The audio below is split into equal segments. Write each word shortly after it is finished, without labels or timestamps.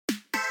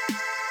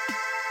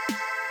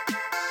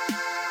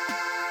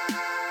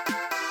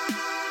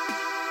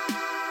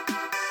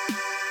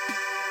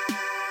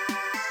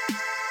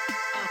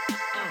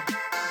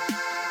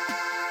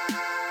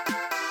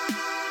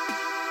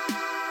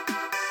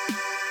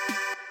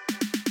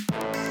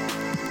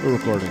We're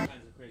recording.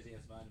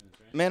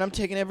 Man, I'm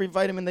taking every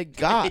vitamin they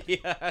got.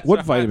 Yeah, What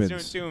that's vitamins? I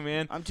was doing too,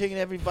 man. I'm taking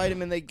every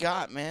vitamin they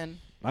got, man.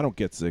 I don't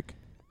get sick.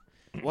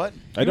 What?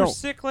 I You don't. were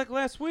sick like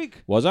last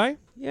week. Was I?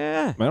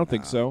 Yeah. I don't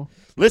think so.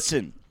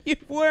 Listen, You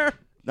were.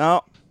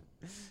 now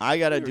I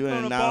gotta You were do an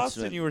going to announcement.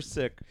 Boston, you were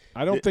sick.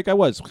 I don't think I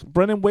was.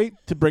 Brennan, wait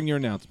to bring your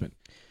announcement.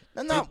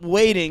 I'm not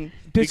waiting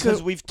This because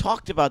is- we've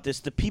talked about this.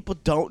 The people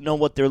don't know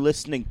what they're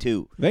listening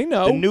to. They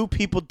know. The new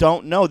people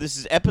don't know. This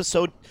is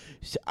episode.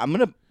 I'm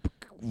gonna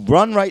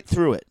run right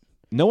through it.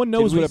 No one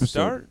knows Did we what episode.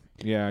 start?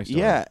 Yeah, I started.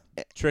 Yeah.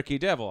 Tricky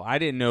Devil. I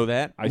didn't know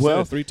that. I said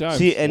it 3 times.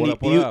 See, and What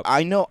up, what you, up?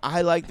 I know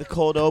I like the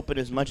cold open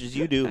as much as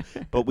you do,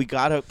 but we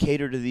gotta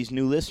cater to these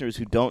new listeners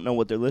who don't know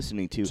what they're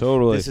listening to.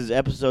 Totally. This is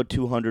episode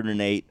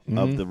 208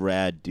 of the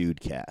Rad Dude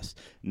Cast.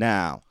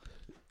 Now,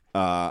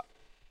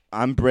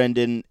 I'm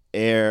Brendan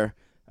Air.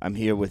 I'm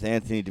here with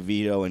Anthony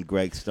DeVito and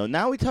Greg Stone.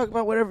 Now we talk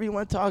about whatever you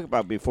want to talk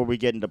about before we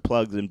get into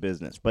plugs and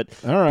business. But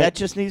All right. that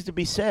just needs to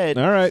be said.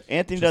 All right.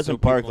 Anthony Just so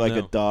doesn't bark people like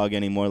a know. dog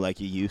anymore like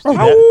he used to.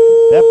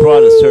 That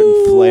brought a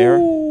certain flair.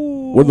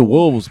 We're the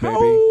wolves, baby.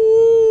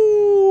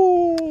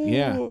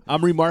 Yeah.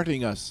 I'm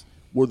remarketing us.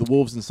 We're the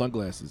wolves in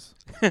sunglasses.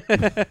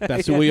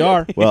 That's who we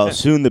are. Well,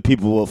 soon the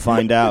people will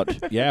find out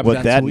Yeah, but what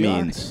that's that who we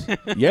are. means.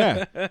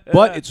 Yeah.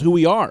 But it's who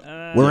we are.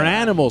 We're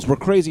animals. We're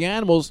crazy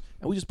animals,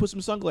 and we just put some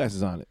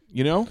sunglasses on it.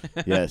 You know?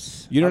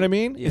 Yes. You know what I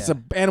mean? Yeah. It's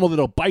an animal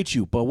that'll bite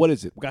you, but what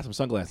is it? We got some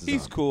sunglasses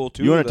He's on. cool,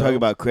 too. You want to talk though.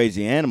 about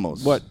crazy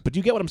animals? What? But do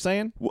you get what I'm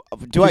saying? Do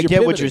Because I you're get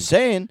what pivoting. you're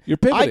saying? You're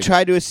I pivoting.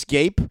 tried to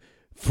escape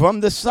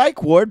from the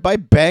psych ward by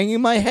banging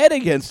my head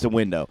against the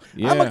window.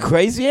 I'm a Yeah.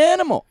 crazy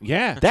animal.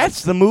 Yeah.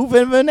 That's the move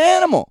of an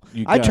animal.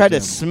 You I tried to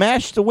goddamn-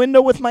 smash the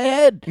window with my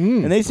head,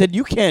 Mm. and they said,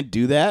 "You can't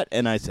do that."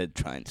 And I said,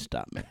 "Try and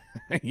stop me."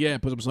 Yeah,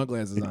 put some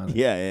sunglasses on it.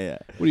 Yeah.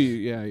 What do you?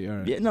 Yeah. All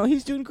right. Yeah, no,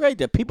 he's doing great.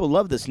 That people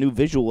love this new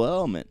visual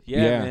element.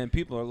 Yeah, Yeah. man.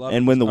 People are loving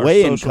And when the our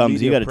weigh-in social comes,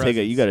 you media got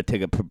to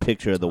take a presence.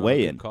 picture of the Oh,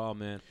 weigh-in. Good call,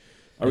 man.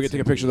 Are we gonna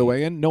take a picture of the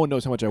weigh-in? No one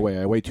knows how much I weigh.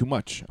 I weigh too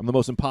much. I'm the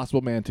most impossible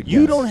man to.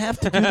 You guess. don't have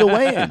to do the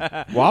weigh-in.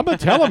 Well, I'm gonna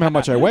tell them how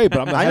much I weigh, but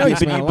I'm the I know,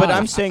 heaviest man but alive.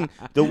 I'm saying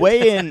the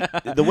weigh-in.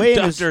 The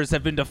weigh-in is. Doctors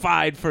have been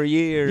defied for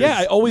years. Yeah,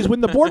 I always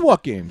win the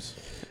boardwalk games.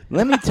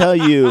 Let me tell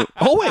you,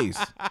 Always.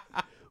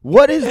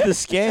 what is the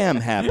scam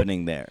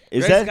happening there?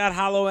 Is Greg's that got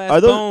hollow ass are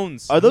those-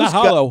 bones. are those Not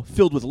hollow,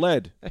 filled with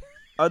lead.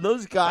 are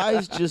those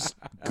guys just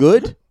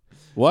good?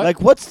 What?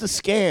 Like, what's the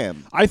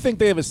scam? I think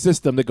they have a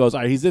system that goes, all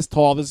right, he's this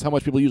tall. This is how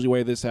much people usually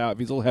weigh this out. If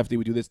he's a little hefty,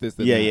 we do this, that.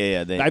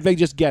 Yeah. They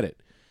just get it.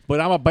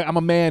 But I'm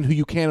a man who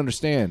you can't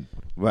understand.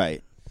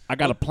 Right. I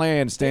got a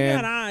plan, They Stan.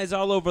 got eyes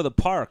all over the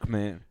park,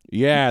 man.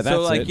 Yeah, that's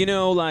so like it. you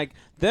know, like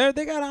they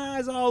got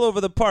eyes all over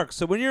the park.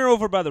 So when you're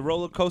over by the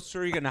roller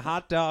coaster, you're getting a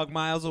hot dog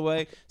miles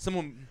away.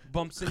 Someone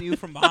bumps into you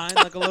from behind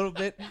like a little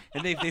bit,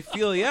 and they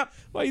feel you up.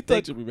 Why you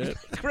They touching me, man?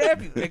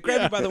 grab you. They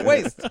grab you by the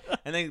waist,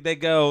 and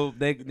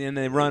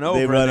they run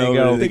over. run and over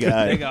go, to the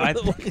guy. They go,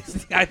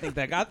 I think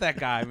they got that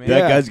guy, man. That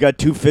Yeah. guy's got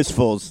 2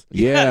 fistfuls.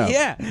 Yeah.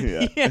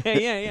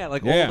 yeah.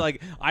 Like Yeah. old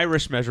like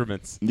Irish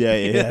measurements. Yeah.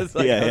 It's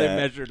like how they yeah.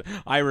 measured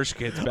Irish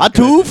kids. A back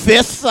 2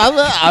 fists on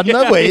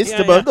the waist,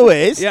 Yeah, above the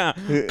waist. Yeah.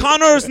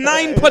 Connor's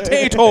 9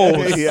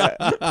 potatoes. Yeah.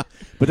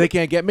 But they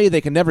can't get me.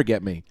 They can never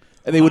get me.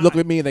 And they would look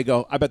at me and they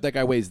go, I bet that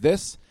guy weighs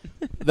this.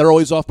 They're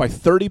always off by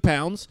 30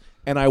 pounds.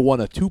 And I won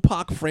a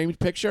Tupac framed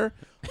picture,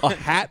 a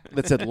hat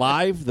that said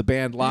Live, the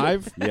band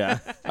Live. Yeah.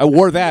 I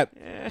wore that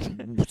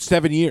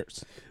 7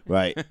 years.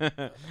 Right.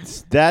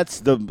 That's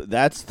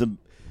the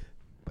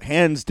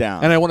hands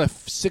down. And I won a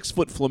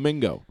 6-foot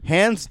flamingo.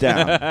 Hands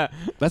down.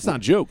 That's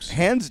not jokes.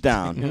 Hands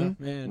down.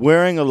 Mm-hmm. Man.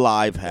 Wearing a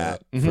live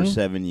hat for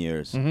 7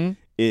 years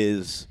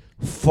is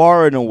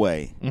far and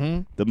away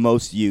the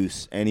most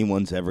use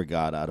anyone's ever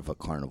got out of a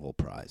carnival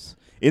prize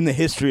in the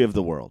history of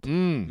the world.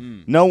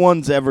 No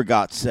one's ever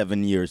got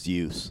 7 years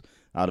use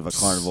out of a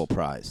carnival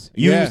prize.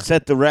 You Yeah.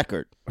 set the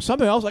record.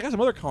 Something else. I got some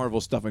other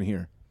carnival stuff in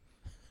here.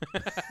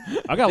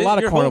 I got a lot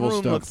of Your carnival whole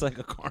room stuff. looks like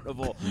a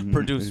carnival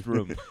produced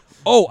room.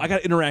 Oh, I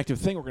got an interactive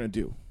thing we're going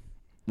to do.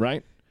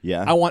 Right?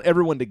 Yeah. I want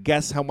everyone to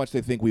guess how much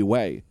they think we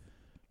weigh.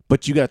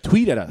 But you got to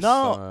tweet at us.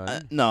 No,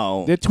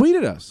 no. They tweet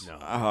at us. Oh,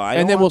 I And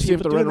don't then want we'll see if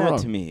people they're right doing or that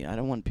wrong. to me. I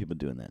don't want people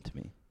doing that to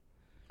me.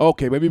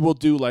 Okay, maybe we'll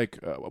do like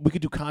we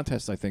could do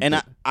contests. I think. And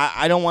that-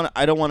 I don't want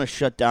to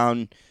shut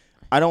down.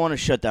 I don't want to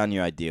shut down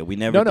your idea. We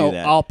never No, do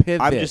that. I'll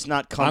pivot. I'm just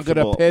not I'm gonna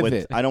comfortable pivot.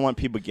 with. I don't want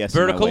people guessing.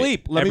 Vertical my weight.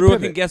 leap. Let me Everyone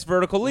pivot. can guess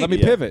vertical leap. Let me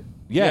Yeah. pivot.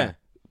 Yeah. Yeah.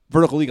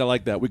 Vertical league. I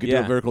like that. We could do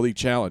Yeah. a vertical league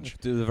challenge.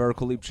 Do the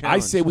vertical leap challenge.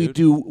 I say we dude.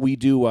 do.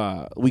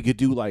 We could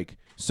do like.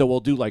 So we'll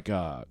do like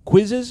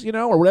quizzes,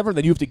 or whatever.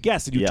 Then you have to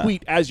guess, and you Yeah.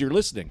 tweet as you're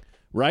listening,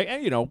 right?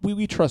 And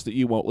we trust that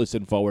you won't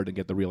listen forward and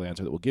get the real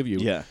answer that we'll give you.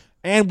 Yeah.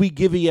 And we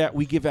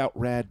give out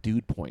rad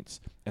dude points,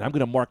 and I'm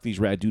gonna mark these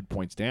rad dude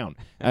points down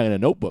in a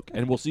notebook,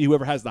 and we'll see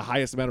whoever has the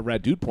highest amount of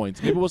rad dude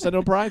points. Maybe we'll send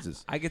them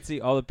prizes. I could see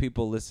all the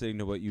people listening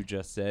to what you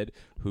just said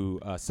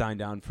who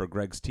signed on for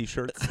Greg's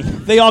T-shirts.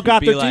 They all got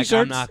be their like, T-shirts.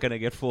 I'm not gonna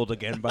get fooled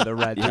again by the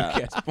red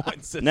cast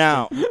points. system."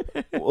 Now,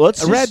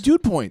 let's Rad just,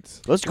 dude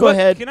points. let's go What-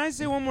 ahead. Can I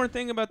say one more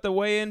thing about the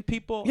weigh-in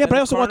people? Yeah, at but I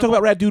the also want to talk carnival?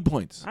 about rad dude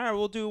points. All right,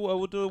 we'll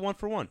do it one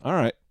for one. All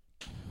right.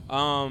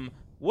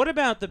 What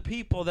about the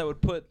people that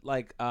would put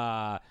like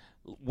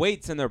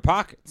weights in their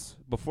pockets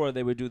before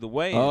they would do the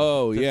weigh-in?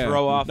 Oh, to yeah.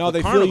 throw off No, the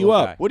they fill carnival you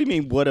up. guy? What do you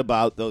mean? What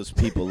about those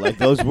people? Like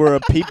those were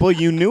people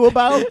you knew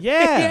about?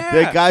 Yeah.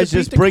 The guys To beat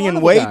just the bringing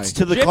carnival weights guy.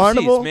 to the Gypsies,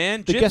 carnival.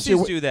 man. To guess Gypsies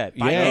your- do that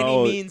by Yeah.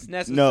 any means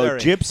necessary. No,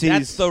 gypsies-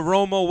 That's the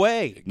Roma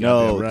way.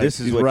 No, Goddamn right. this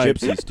is He's what right.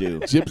 gypsies do.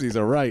 Gypsies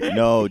are right.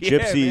 No, Yeah,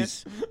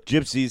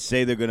 gypsies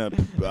say they're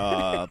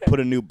gonna put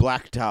a new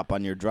blacktop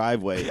on your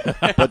driveway,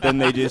 but then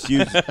they just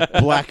use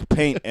black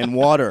paint and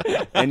water,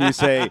 and you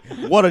say,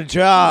 "What a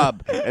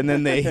job!" And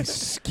then they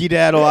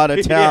skedaddle out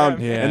of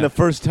town, Yeah. and the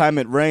first time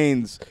it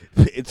rains,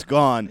 it's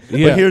gone.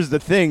 Yeah. But here's the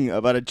thing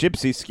about a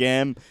gypsy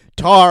scam: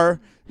 tar.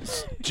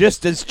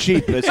 Just as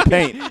cheap as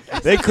paint.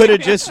 They could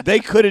have just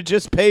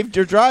paved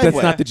your driveway.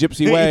 That's not the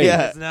gypsy way. Yeah.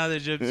 That's now the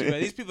gypsy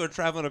way. These people are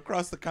traveling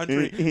across the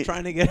country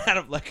trying to get out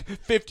of like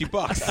 $50.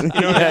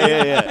 You know what I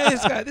mean? Yeah.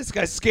 Hey, this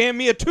guy scammed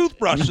me a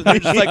toothbrush. And they're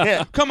just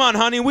like, come on,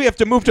 honey, we have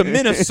to move to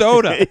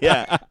Minnesota.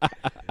 Yeah.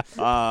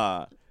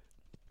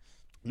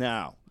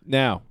 Now,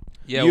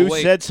 Yeah, you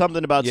wait. said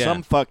something about Yeah.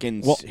 some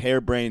fucking Well-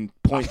 harebrained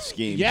point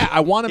scheme. Yeah,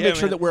 I want to Yeah, make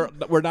sure man.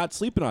 that we're not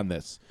sleeping on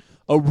this.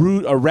 A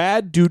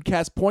rad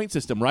Dudecast point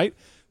system, right?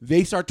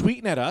 They start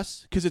tweeting at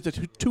us because it's a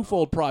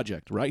twofold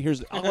project, right?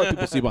 I'll let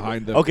people see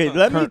behind the. Okay,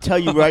 let me tell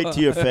you right to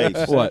your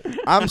face. What?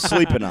 I'm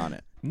sleeping on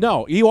it.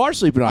 No, you are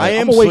sleeping on it. I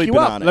am I'm gonna wake sleeping you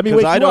up. on it Let me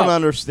because wake I you don't up.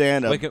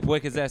 understand.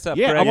 Wake his ass up.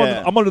 Yeah,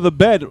 Greg. I'm under the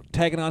bed,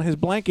 tagging on his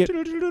blanket.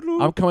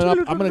 I'm coming up.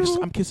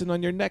 I'm kissing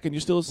on your neck, and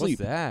you're still What's asleep.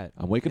 that?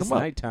 I'm waking It's him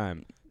up.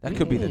 nighttime. That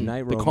could be the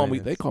night They call me.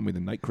 romance. They call me the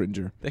night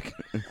cringer. They could-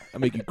 I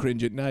make you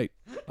cringe at night.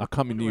 I'll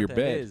come into wonder your what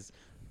that bed. is.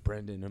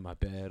 Brendan in my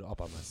bed, all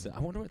by myself. I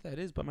wonder what that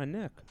is by my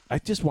neck. I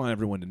just want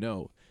everyone to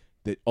know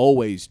that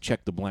always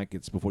check the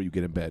blankets before you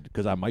get in bed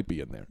because I might be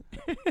in there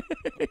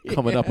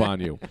coming up on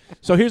you.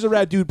 So here's a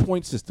Rad Dude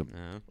point system,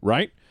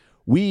 right?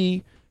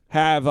 We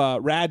have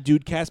Rad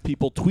Dude cast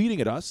people tweeting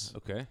at us,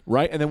 Okay.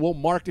 right? And then we'll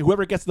mark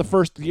whoever gets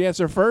the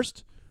answer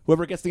first.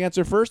 Whoever gets the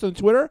answer first on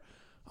Twitter,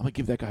 I'm gonna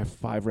give that guy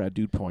 5 Rad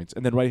Dude points,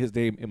 and then write his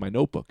name in my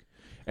notebook.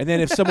 And then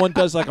if someone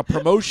does like a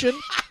promotion.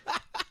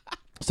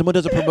 Someone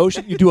does a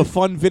promotion, you do a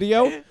fun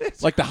video,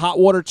 like the hot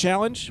water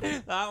challenge.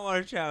 The hot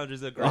water challenge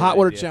is a great The hot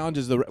water idea. challenge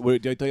is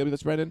did I tell you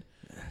this, Brendan?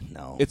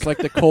 No. It's like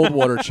the cold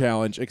water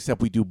challenge, except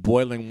we do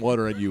boiling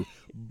water and you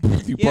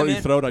burn Yeah, your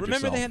man. throat on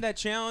Remember yourself. they had that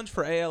challenge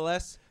for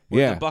ALS? With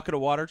Yeah. the bucket of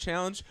water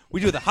challenge?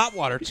 We do the hot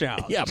water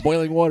challenge. Yeah,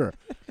 boiling water.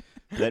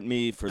 Let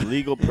me, for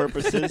legal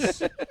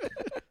purposes,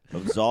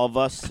 absolve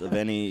us of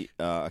any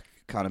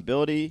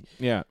accountability.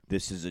 Yeah.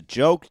 This is a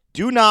joke.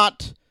 Do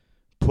not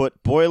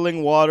put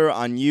boiling water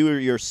on you or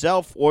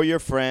yourself or your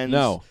friends.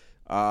 No.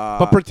 But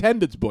But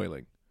pretend it's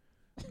boiling.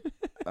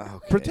 okay.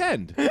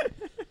 Pretend.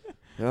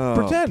 Oh,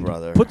 Pretend.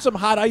 brother. Put some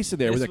hot ice in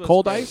there. This Was it was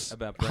cold great ice?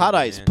 about hot Brendan,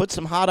 ice. man. Put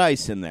some hot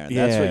ice in there.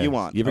 That's what you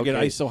want. You ever get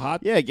Okay. ice so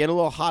hot? Yeah, get a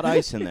little hot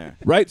ice in there.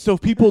 Right? So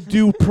if people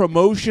do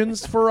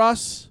promotions for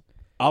us,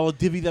 I'll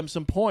divvy them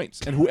some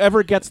points. And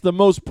whoever gets the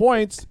most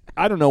points,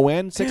 I don't know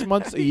when, 6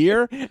 months, a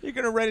year. You're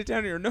going to write it down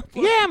in your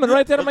notebook? Yeah, I'm going to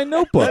write that in my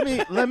notebook.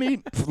 Let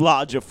me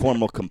lodge a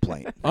formal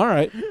complaint. All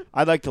right.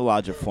 I'd like to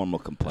lodge a formal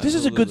complaint. This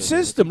is a good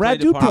Absolutely. system. The Rad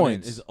complaint Dude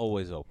department points. is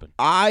always open.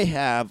 I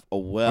have a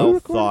well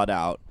thought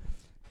out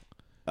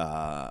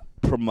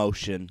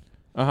promotion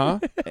Uh-huh.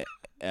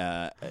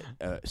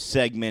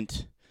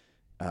 segment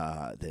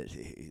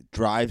that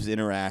drives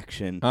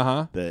interaction.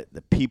 Uh-huh.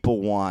 The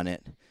people want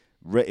it.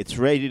 It's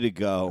ready to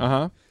go.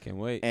 Uh-huh. Can't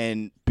wait.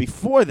 And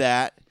before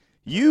that,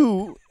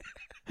 you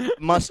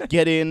must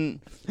get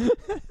in.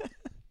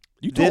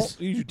 You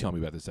should tell me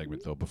about this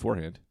segment, though,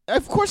 beforehand.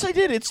 Of course I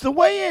did. It's the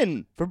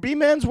weigh-in for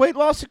B-Man's Weight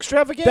Loss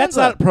Extravaganza. That's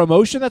not a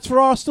promotion. That's for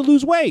us to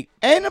lose weight.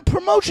 And a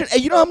promotion.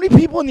 And you know how many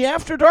people in the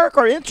After Dark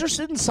are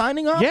interested in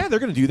signing up? Yeah, they're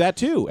going to do that,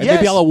 too. And Yes.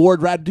 maybe I'll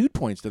award Rad Dude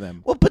points to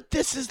them. Well, but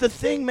this is the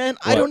thing, man.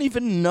 I What? don't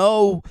even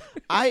know.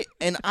 I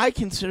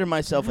consider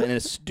myself an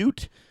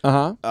astute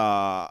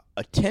Uh-huh.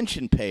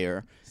 attention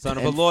payer. Son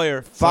of a and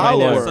lawyer.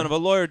 follower Son of a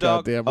lawyer,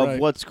 dog. Goddamn of right.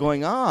 what's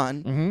going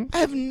on. Mhm. I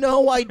have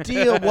no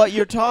idea what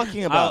you're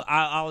talking about.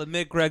 I'll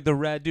admit, Greg, the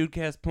Rad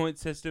Dudecast point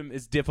system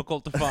is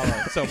difficult to follow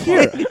so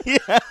far.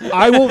 Here.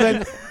 I will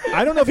then.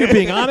 I don't know if you're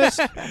being honest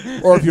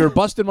or if you're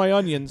busting my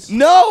onions.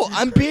 No,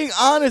 I'm being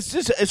honest.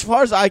 Just as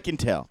far as I can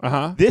tell,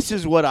 Uh-huh. this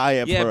is what I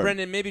have Yeah, heard.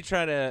 Brendan, maybe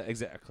try to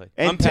exactly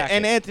And, unpack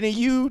and it. Anthony,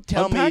 you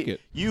tell Unpack me.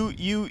 it.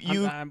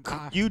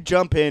 You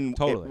jump in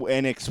Totally.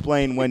 and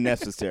explain when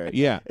necessary.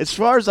 Yeah. As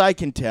far as I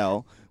can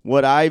tell,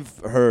 what I've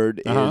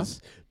heard Uh-huh.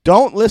 is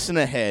don't listen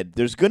ahead.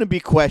 There's going to be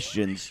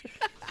questions.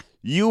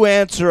 You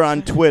answer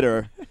on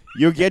Twitter.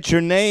 You'll get your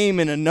name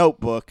in a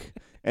notebook,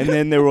 and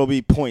then there will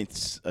be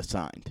points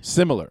assigned.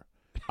 Similar.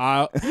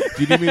 Do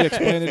you need me to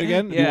explain it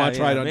again? yeah, you want to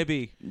try yeah, it on?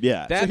 maybe.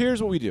 Yeah. That- So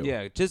here's what we do.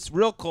 Yeah, just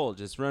real cold.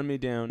 Just run me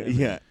down.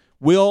 yeah.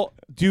 We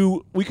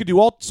could do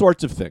all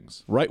sorts of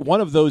things, right? One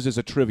of those is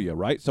a trivia,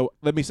 right? So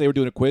let me say we're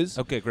doing a quiz.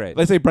 Okay, great.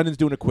 Let's say Brendan's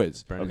doing a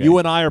quiz. Brendan. You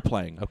and I are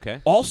playing. Okay.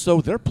 Also,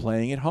 they're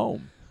playing at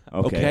home.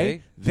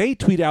 Okay. They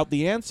tweet out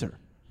the answer.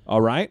 All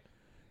right.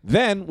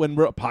 Then when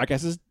a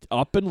podcast is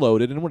up and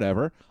loaded and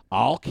whatever,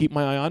 I'll keep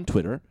my eye on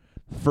Twitter.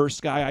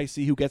 First guy I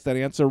see who gets that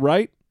answer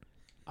right,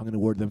 I'm going to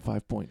award them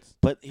 5 points.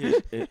 But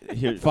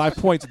here's 5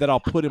 points that I'll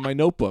put in my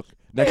notebook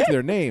next to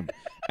their name,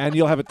 and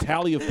you'll have a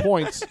tally of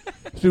points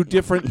through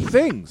different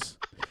things.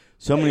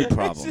 so many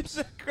problems. This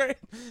is great.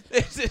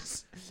 This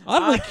is. I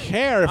don't really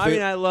care if I it,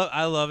 mean, I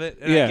love it,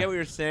 and Yeah. I get what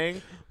you're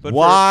saying. But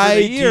Why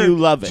for the do year you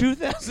love it?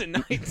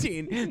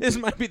 2019, this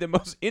might be the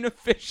most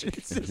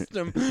inefficient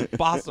system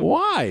possible.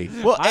 why?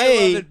 Well, I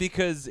love it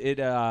because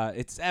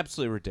it's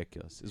absolutely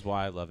ridiculous. Is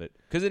why I love it,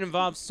 because it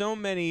involves so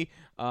many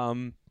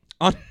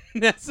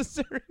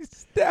unnecessary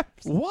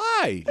steps.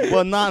 Why?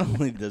 Well, not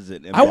only does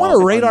it, I want to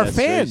involve rate our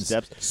unnecessary fans.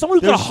 steps, Someone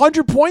who's got There's-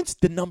 100 points,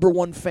 the number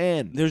one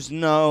fan. there's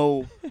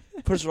no.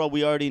 First of all,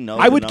 we already know.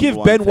 I the would number give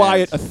one Ben fans.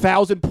 Wyatt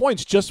 1,000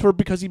 points just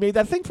because he made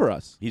that thing for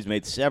us. He's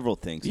made several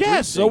things.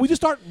 Yes, so we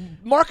just start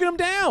marking him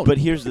down. But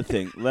here's the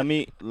thing. Let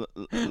me.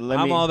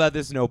 I'm all about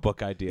this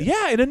notebook idea.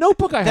 yeah, in a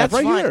notebook I have That's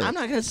right fine. here. I'm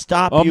not going to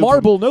stop A you.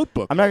 marble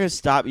notebook. I'm not going to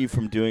stop you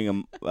from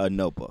doing a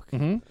notebook.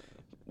 Mm-hmm.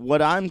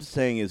 What I'm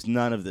saying is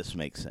none of this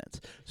makes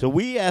sense. So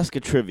we ask a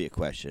trivia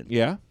question.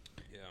 Yeah.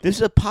 This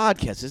is a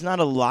podcast. It's not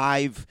a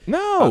live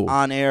No.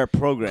 on-air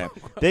program.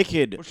 They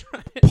could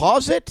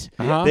pause it.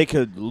 Uh-huh. They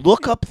could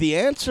look up the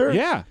answer.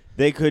 Yeah.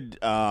 They could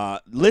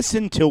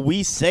listen till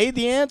we say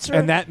the answer.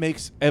 And that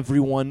makes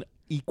everyone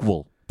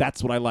equal.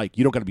 That's what I like.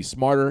 You don't got to be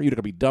smarter. You don't got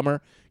to be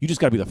dumber. You just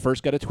got to be the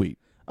first guy to tweet.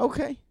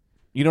 Okay.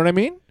 You know what I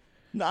mean?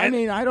 No, I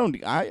mean,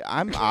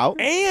 I'm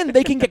out. And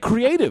they can get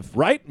creative,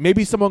 right?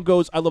 Maybe someone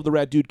goes, I love the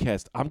Rad Dude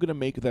cast. I'm going to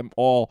make them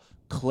all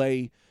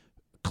clay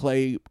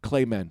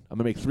men. I'm going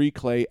to make 3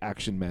 clay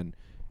action men.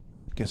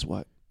 Guess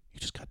what? You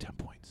just got 10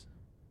 points.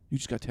 You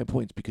just got 10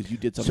 points because you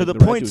did something. So the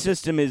Rad point Dude.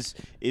 system is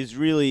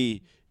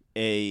really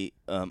a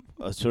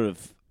sort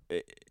of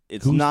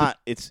it's Who's not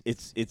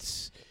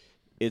it's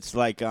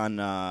like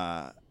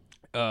on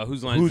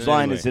Whose line? whose is it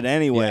line anyway? is it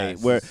anyway?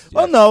 Yes, Where yes.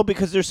 well no,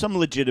 because there's some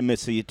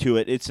legitimacy to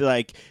it. It's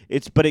like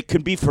but it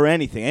could be for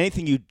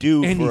anything you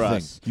do Anything for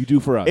us. you do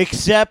for us.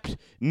 Except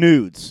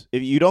nudes.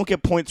 If you don't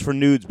get points for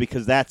nudes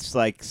because that's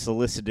like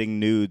soliciting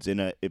nudes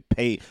in a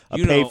pay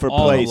for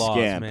all play the laws,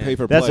 scam. man. Pay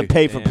for That's play. a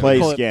pay for Yeah. play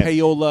Call it scam.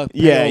 payola.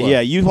 Yeah, payola. yeah.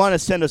 You want to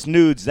send us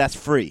nudes? That's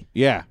free.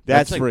 Yeah,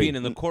 That's It's like free. being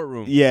in the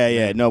courtroom.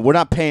 Yeah. No, we're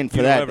not paying for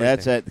You know that. everything.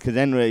 That's it. Because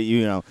then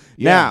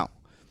Yeah.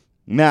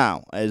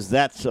 now, as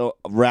that's so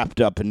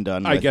wrapped up and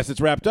done. I with, guess it's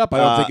wrapped up. I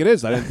don't think it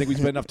is. I didn't think we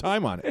spent enough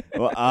time on it.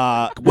 Well, What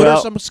are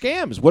well, some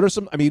scams? What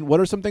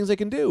are some things they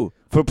can do?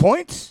 for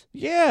points?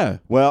 Yeah.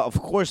 Well, of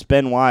course,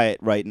 Ben Wyatt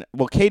right now.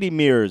 Well, Katie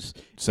Mears.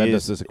 Send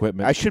is- us this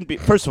equipment. I shouldn't be.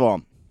 First of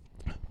all,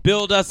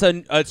 Build us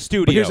a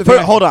studio. here's the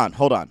hold thing.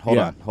 on.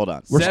 Yeah.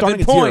 We're 7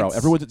 starting at points. 0.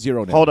 Everyone's at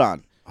 0 now.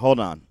 Hold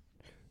on.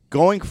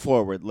 Going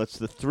forward, let's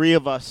the three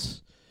of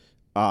us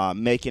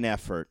make an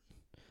effort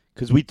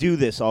because we do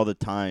this all the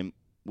time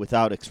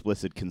without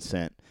explicit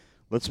consent.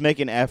 Let's make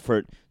an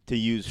effort to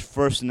use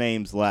first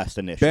names, last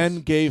initials.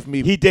 Ben gave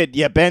me. He did.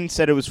 Yeah, Ben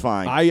said it was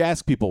fine. I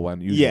ask people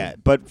when. Usually. Yeah,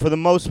 but for the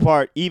most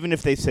part, even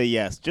if they say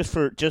yes, just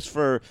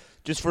for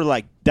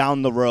like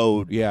down the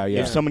road. Yeah.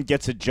 If someone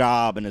gets a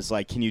job and is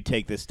like, "Can you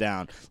take this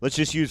down?" Let's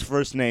just use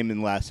first name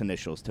and last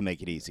initials to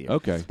make it easier.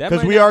 Okay. That Because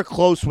might we not are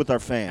close with our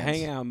fans.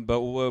 hang out,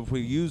 but if we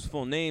use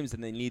full names,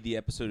 then they need the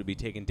episode to be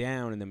taken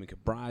down, and then we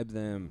could bribe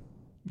them.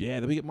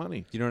 Yeah, then we get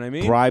money. Do you know what I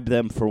mean? Bribe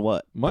them for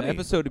what? Money. The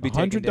episode to be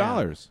taken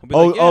down. $100. We'll be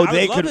like, yeah, I would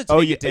they love could. to Oh,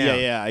 take yeah, it down.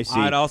 yeah. I see.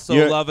 I'd also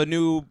You're- love a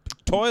new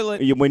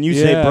toilet. When you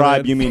Yeah, say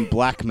bribe, man. you mean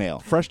blackmail.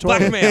 Fresh toilet.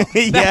 Blackmail.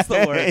 Yeah, That's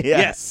the word. yeah.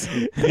 Yes.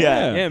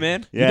 Yeah. Yeah,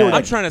 man. Yeah.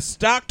 I'm trying to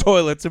stock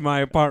toilets in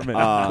my apartment.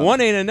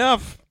 One ain't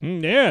enough.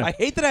 Yeah. I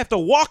hate that I have to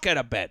walk out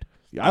of bed.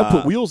 I'll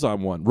put wheels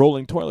on one.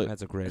 Rolling toilet.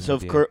 That's a great So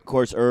of idea.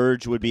 course,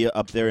 Urge would be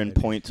up there in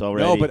points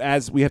already. No, but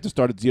as we have to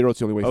start at 0, it's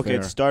the only way okay, fair.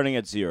 it's starting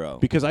at 0.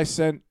 Because I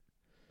sent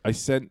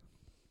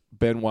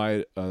Ben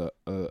Wyatt a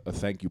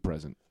thank you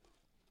present.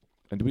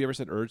 And did we ever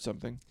send Urge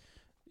something?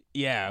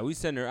 Yeah,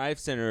 I've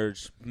sent her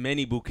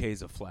many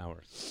bouquets of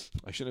flowers.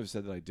 I should have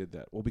said that I did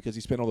that. Well, because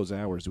he spent all those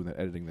hours doing that,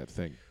 editing that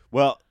thing.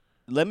 Well,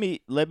 let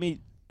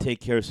me take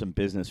care of some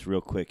business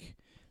real quick,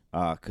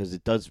 because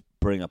it does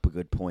bring up a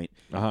good point.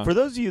 Uh-huh. For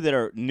those of you that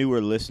are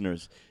newer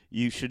listeners,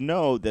 you should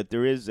know that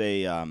there is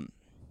a.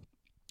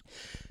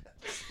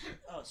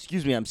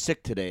 Excuse me, I'm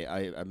sick today.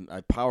 I'm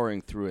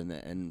powering through,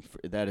 and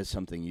that is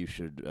something you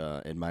should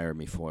admire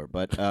me for.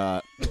 But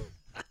Are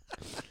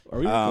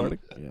we recording?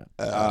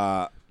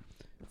 Yeah.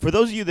 for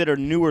those of you that are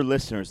newer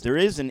listeners, there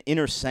is an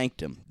inner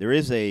sanctum. There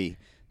is a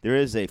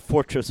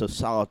fortress of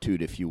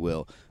solitude, if you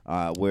will,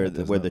 where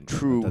That the does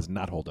true does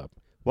not hold up.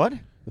 what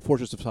The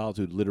Fortress of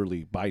Solitude,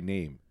 literally by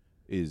name,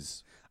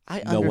 is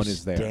I no one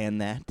is there.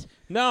 understand that.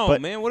 No,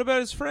 But- man. What about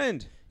his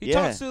friend? He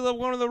Yeah. talks to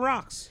one of the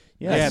rocks.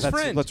 Yeah, That's his that's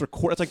friend. let's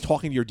record. It's like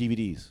talking to your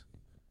DVDs.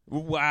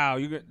 Wow,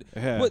 you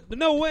Yeah. what?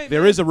 No way.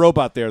 There man. is a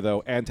robot there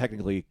though, and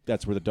technically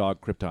that's where the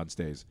dog Krypton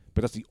stays.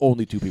 But that's the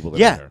only two people that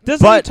Yeah. are there.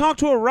 Doesn't but he talk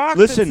to a rock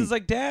listen- that's his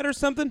like dad or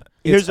something?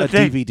 Here's It's the a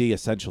thing. DVD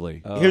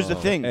essentially. Here's the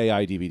Oh. thing.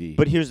 AI DVD.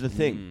 But here's the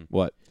thing.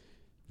 what?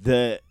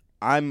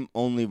 I'm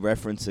only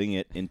referencing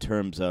it in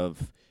terms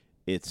of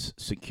its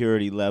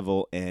security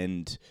level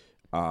and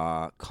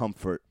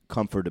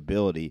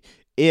comfortability.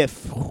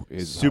 if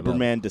Is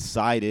Superman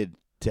decided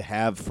to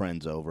have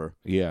friends over,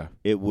 Yeah.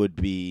 it would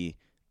be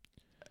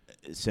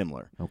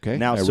similar. Okay.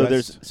 Now, I so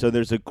rest.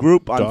 there's a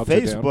group on Dogs are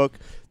down. Facebook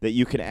that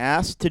you can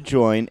ask to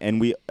join,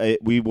 and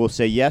we will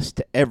say yes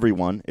to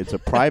everyone. It's a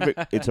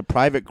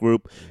private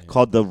group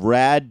called the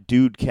Rad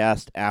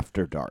Dudecast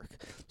After Dark.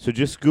 So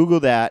just Google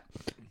that,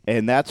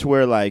 and that's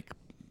where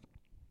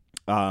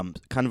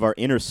kind of our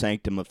inner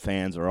sanctum of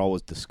fans are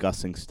always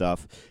discussing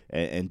stuff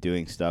and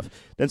doing stuff.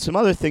 Then some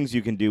other things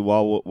you can do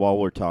while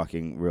we're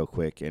talking real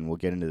quick, and we'll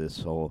get into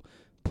this whole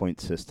point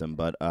system,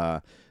 but.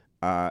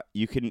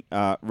 You can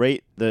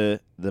rate the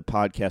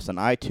podcast on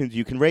iTunes.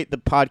 You can rate the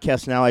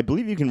podcast now. I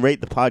believe you can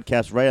rate the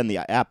podcast right on the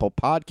Apple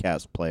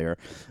Podcast player.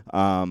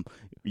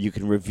 You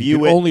can review You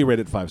can it. only rate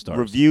it 5 stars.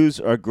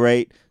 Reviews are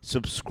great.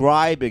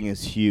 Subscribing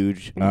is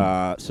huge.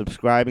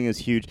 Subscribing is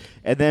huge.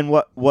 And then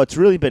what's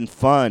really been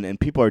fun, and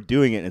people are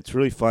doing it, and it's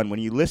really fun,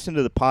 when you listen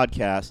to the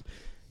podcast,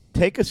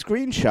 take a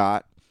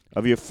screenshot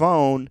of your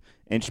phone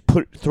and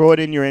throw it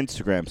in your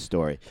Instagram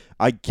story.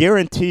 I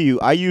guarantee you,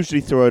 I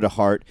usually throw it a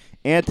heart.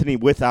 Anthony,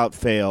 without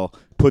fail,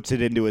 puts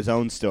it into his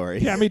own story.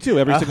 Yeah, me too.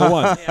 Every single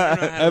one. Yeah, I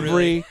don't know how to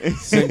Every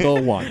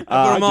single one. Put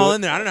them all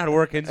in there. I don't know how to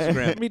work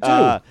Instagram. Me too.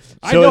 so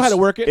I know how it's- to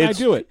work it, and I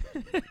do it.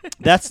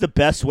 That's the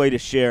best way to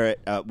share it.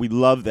 We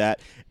love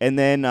that. And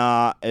then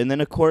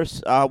of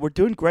course, we're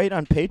doing great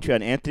on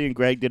Patreon. Anthony and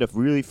Greg did a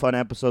really fun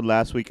episode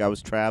last week. I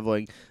was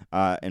traveling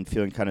and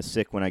feeling kind of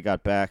sick when I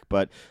got back,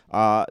 but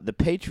the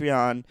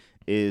Patreon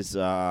is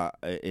for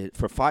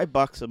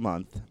 $5 a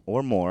month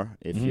or more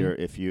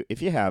if you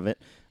have it.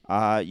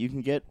 You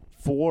can get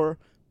 4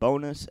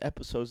 bonus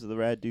episodes of the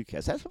Rad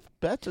Dudecast.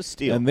 That's a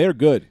steal. And they're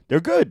good. They're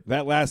good.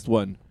 That last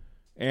one,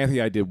 Anthony,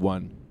 I did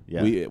one.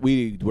 Yeah.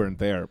 We weren't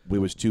there. We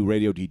was 2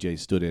 radio DJs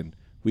stood in.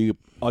 We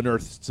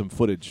unearthed some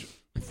footage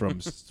from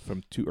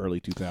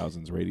early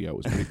 2000s radio. It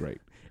was pretty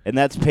great. And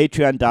that's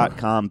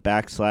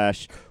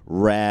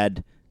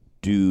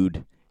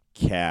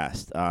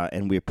patreon.com/RadDudeCast.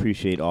 And we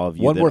appreciate all of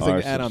you One that more thing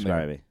are to add on there.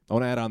 subscribing. I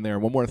want to add on there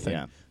one more thing.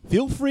 Yeah.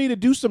 Feel free to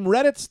do some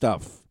Reddit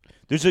stuff.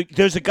 There's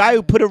a guy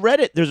who put a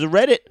Reddit. There's a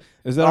Reddit.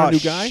 Is that our new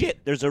guy?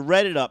 Shit, there's a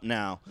Reddit up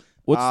now.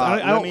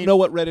 I don't know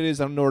what Reddit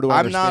is. I don't know where to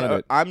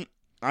understand it.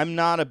 I'm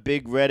not a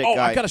big Reddit Oh,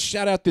 guy. I got to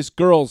shout out this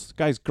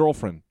guy's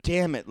girlfriend.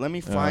 Damn it. Let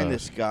me find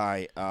this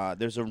guy.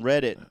 There's a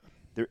Reddit.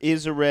 There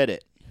is a Reddit.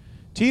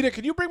 Tita,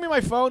 can you bring me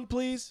my phone,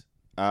 please?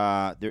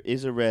 There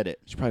is a Reddit.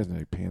 She probably doesn't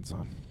have any pants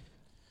on.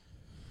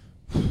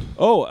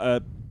 Oh,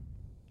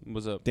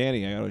 What's up?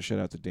 Danny. I got to shout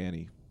out to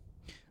Danny.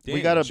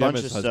 We got a bunch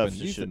Gemma's of husband.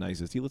 stuff. He's the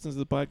nicest. He listens to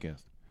the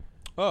podcast.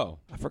 Oh.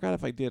 I forgot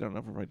if I did. I don't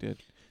know if I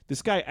did.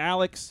 This guy,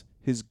 Alex,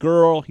 his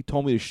girl, he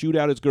told me to shoot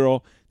out his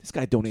girl. This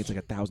guy donates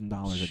like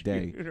 $1,000 a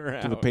day Shoot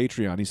her to the out.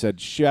 Patreon. He said,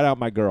 shout out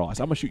my girl. I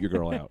said, I'm going to shoot your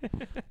girl out.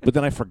 But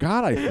then I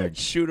forgot, I think.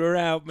 Shoot her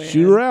out, man.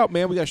 Shoot her out,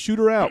 man. We got to shoot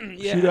her out.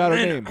 Yeah, shoot out her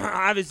and name.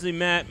 Obviously,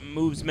 Matt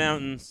moves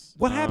mountains.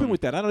 What happened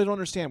with that? I don't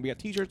understand. We got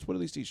T-shirts. What are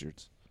these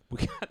T-shirts?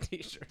 We got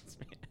T-shirts,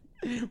 man.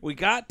 We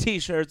got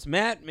T-shirts.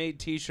 Matt made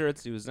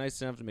T-shirts. He was nice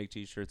enough to make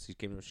T-shirts. He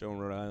came to a show in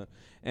Rhode Island,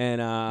 and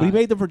But he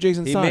made them for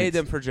Jason he Signs. made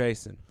them for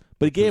Jason.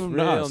 But he gave It was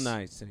them to real us.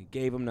 nice, and he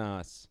gave them to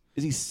us.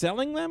 Is he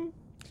selling them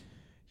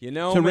You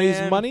know, to raise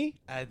man, money?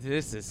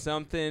 This is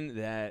something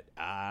that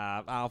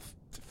I'll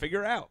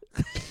figure out.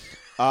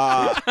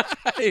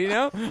 You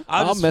know,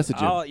 I'll message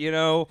him. You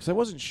know, Because I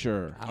wasn't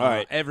sure. all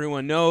right.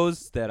 Everyone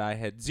knows that I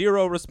had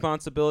zero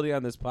responsibility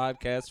on this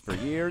podcast for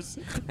years,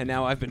 and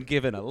now I've been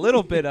given a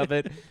little bit of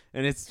it,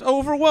 and it's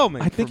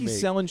overwhelming. I think for he's me.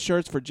 selling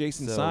shirts for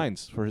Jason So-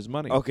 Signs for his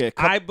money. Okay.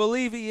 I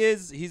believe he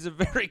is. He's a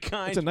very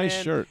kind. It's a nice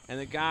man, shirt. and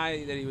the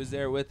guy that he was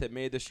there with that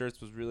made the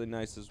shirts was really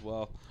nice as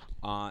well.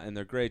 And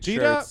they're great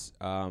Gita. shirts.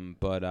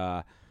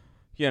 But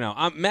you know,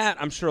 Matt,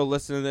 I'm sure will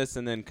listen to this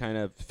and then kind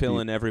of fill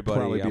in Probably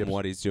everybody be on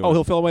what he's doing. Oh,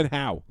 he'll fill him in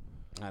how?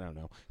 I don't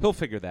know. He'll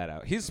figure that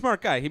out. He's a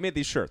smart guy. He made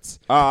these shirts,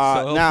 so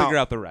he'll now, figure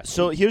out the rest.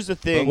 So here's the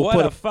thing. what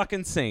put a a-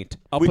 fucking saint!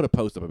 I'll put a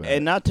post up about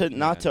And it.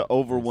 not to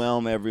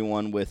overwhelm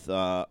everyone with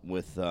How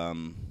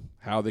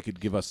they could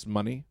give us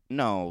money.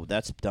 no,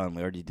 that's done.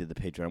 We already did the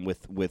Patreon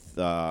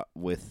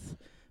with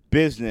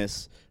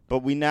business, but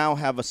we now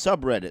have a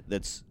subreddit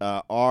that's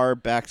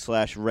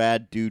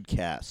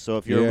r/RadDudeCast. So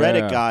if you're a Yeah.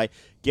 Reddit guy,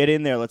 get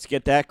in there. Let's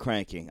get that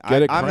cranking.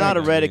 Get it I'm not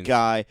a cranking. Reddit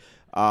guy.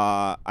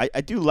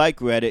 I do like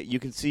Reddit. You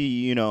can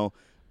see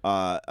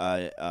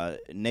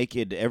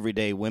naked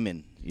everyday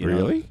women. You know?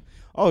 Really?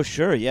 Oh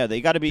sure, yeah. They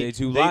got to be. They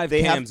do live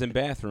they have- cams in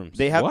bathrooms.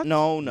 They have What?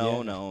 no. Yeah.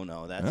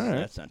 That's All right.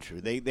 that's not true.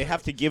 They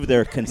have to give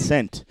their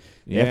consent.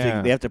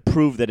 Yeah. They have to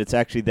prove that it's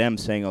actually them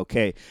saying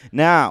okay.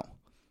 Now,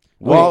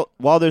 while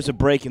there's a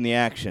break in the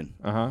action,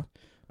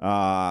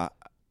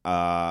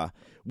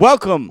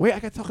 welcome. Wait, I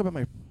got to talk about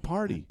my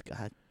party.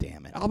 God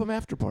damn it. Album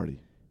after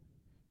party.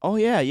 Oh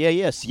yeah,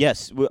 yes.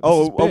 is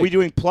Are we big.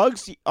 doing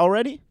plugs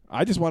already?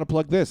 I just want to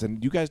plug this,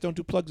 and you guys don't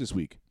do plugs this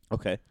week.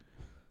 Okay.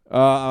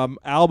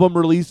 Album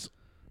release.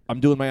 I'm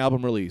doing my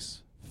album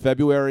release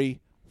February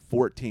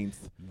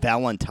 14th,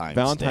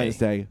 Valentine's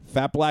Day.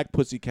 Fat Black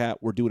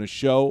Pussycat. We're doing a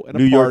show and a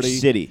New York party.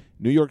 City.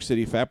 New York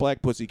City. Fat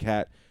Black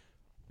Pussycat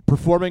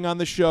performing on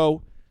the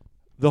show.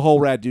 the whole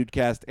Rad Dude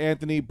cast,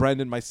 Anthony,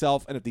 Brendan,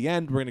 myself, and at the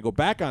end we're going to go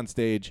back on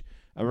stage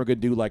and we're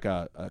going to do like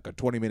a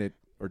 20-minute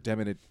or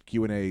 10-minute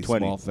Q&A 20.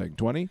 small thing.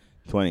 20?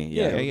 20.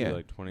 Yeah. it'll be yeah.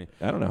 like 20.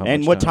 I don't know how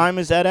And much what time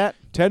is that at?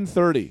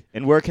 10:30.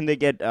 And where can they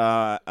get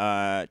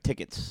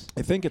tickets?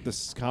 I think at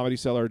this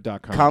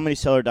comedyseller.com.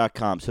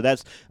 ComedySeller.com. So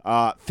that's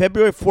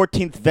February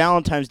 14th,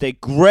 Valentine's Day.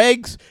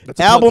 Greg's That's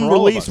a plug album for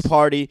all of release us.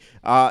 party.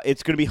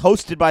 It's going to be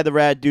hosted by the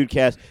Rad Dude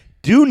Cast.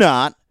 Do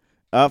not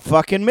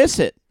fucking miss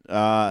it.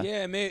 Yeah,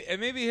 and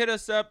maybe hit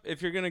us up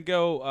if you're gonna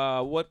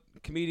go. What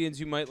comedians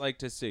you might like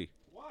to see?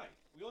 Why?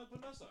 We only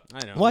put us on.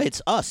 I know. Why?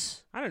 It's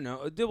us. I don't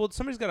know. Well,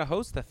 somebody's got to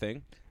host the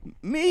thing.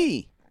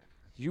 Me.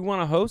 You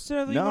want to host it?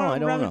 Or you No, I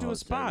don't rather want to do a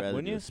spot,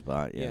 wouldn't you? A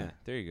spot, yeah.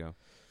 There you go.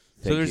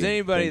 So Thank if there's you.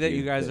 anybody Thank that you.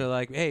 you guys are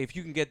like, hey, if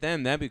you can get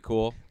them, that'd be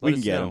cool. We Let can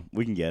us get know. them.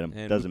 We can get them.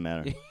 And- Doesn't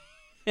matter.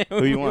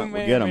 Who you want, may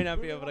we'll get or may 'em.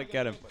 not be able to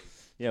get them.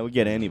 Yeah, we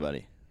get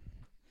anybody.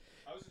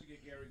 I was going to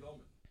get Gary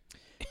Goldman.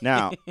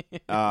 Now,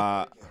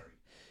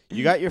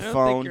 you got your I don't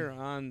phone. think you're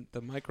on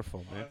the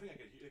microphone, man.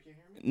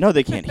 No,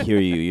 they can't hear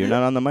you. You're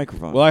not on the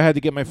microphone. Well, I had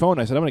to get my phone.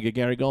 I said, I'm going to get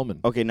Gary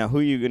Goldman. Okay, now who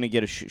are you going to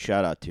get a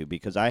shout out to?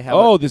 Because I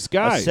have This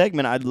guy. a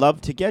segment I'd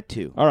love to get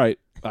to. All right.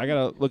 I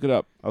got to look it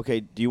up.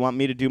 Okay, do you want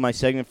me to do my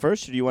segment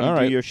first, or do you want All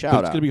to right. do your But shout it's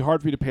out? going to be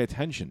hard for you to pay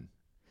attention.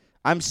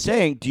 I'm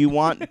saying, do you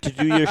want to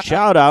do your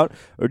shout out,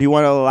 or do you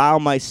want to allow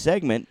my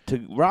segment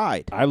to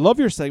ride? I love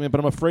your segment, but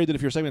I'm afraid that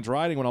if your segment's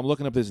riding, when I'm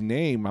looking up his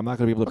name, I'm not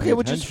going to be able to Okay, pay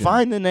well, attention. just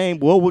find the name.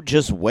 We'll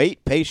just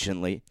wait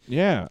patiently.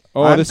 Yeah.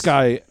 Oh, I'm this s-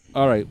 guy.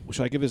 All right.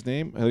 Should I give his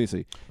name? Let me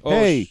see. Oh,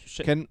 hey,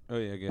 shit. can Oh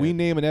yeah, go we ahead.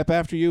 name an ep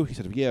after you? He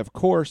said, yeah, of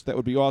course. That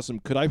would be awesome.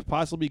 Could I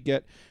possibly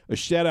get a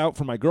shout out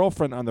from my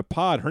girlfriend on the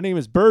pod? Her name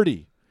is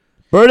Birdie.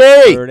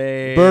 Birdie!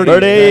 Birdie.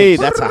 Birdie!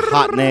 That's a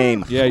hot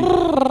name. Yeah,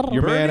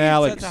 your man Birdie?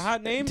 Alex. That's a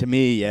hot name. To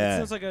me, That yeah.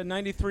 sounds like a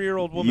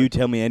 93-year-old woman. You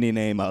tell me any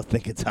name, I'll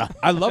think it's hot.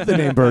 I love the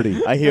name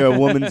Birdie. I hear a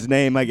woman's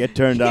name, I get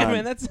turned yeah, on.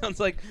 man, that sounds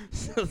like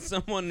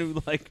someone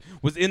who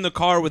was in the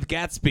car with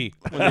Gatsby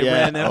when they yeah.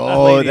 ran that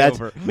Oh, lady that's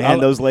over.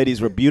 man. Those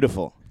ladies were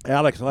beautiful.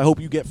 Alex, I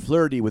hope you get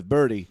flirty with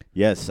Birdie.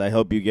 Yes, I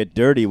hope you get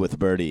dirty with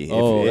Birdie.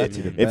 Oh, if, that's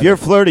even if better. you're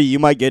flirty, you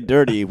might get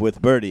dirty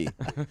with Birdie.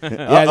 this is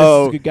a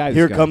Uh-oh, good guy, this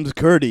here guy. comes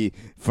Curdy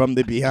from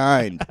the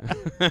behind.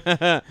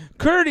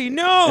 Curdy,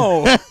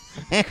 no!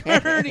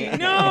 Curdy,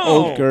 no!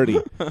 Old Gertie.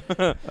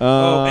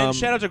 Oh, and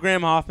shout out to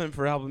Graham Hoffman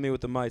for helping me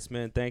with the mice,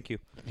 man. Thank you.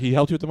 He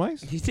helped you with the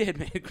mice? He did,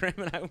 man. Graham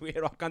and I, we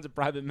had all kinds of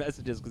private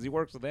messages because he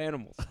works with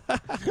animals.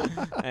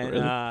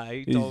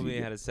 And he told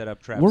me how to set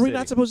up traps. Were we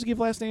not supposed to give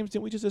last names?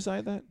 Didn't we just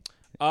decide that?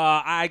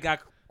 I got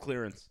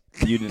clearance.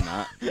 You did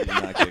not. You did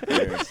not get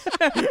clearance.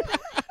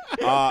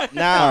 All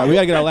Now, right, we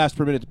got to get our last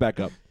per minute back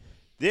up.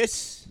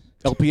 this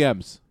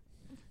LPMs.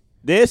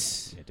 Yeah,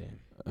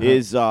 damn.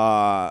 is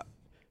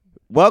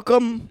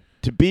welcome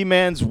to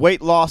B-Man's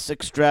weight loss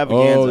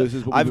extravaganza. Oh, this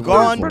is what we've I've been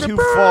gone waiting too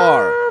for.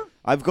 far.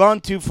 I've gone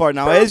too far.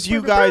 Now, as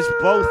you guys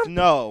both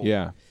know,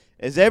 Yeah.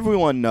 as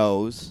everyone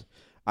knows,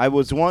 I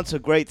was once a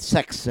great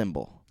sex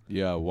symbol.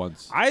 Yeah,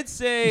 once. I'd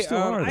say You still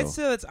are, I'd though.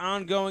 say that's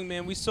ongoing,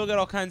 man. We still got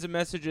all kinds of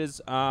messages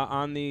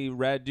on the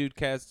Rad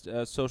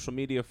Dudecast social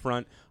media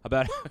front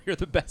about how you're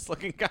the best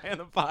looking guy on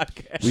the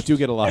podcast. We do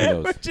get a lot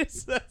of those. Which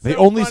is They so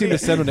only funny. seem to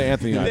send them to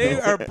Anthony and I, They though.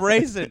 are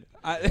brazen.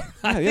 I they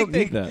think don't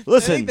need that. I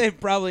Listen. think they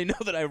probably know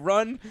that I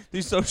run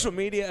the social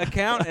media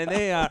account, and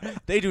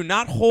they do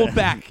not hold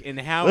back in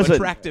how Listen.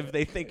 attractive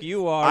they think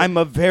you are. I'm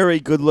a very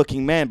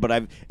good-looking man, but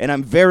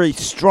I'm very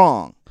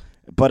strong.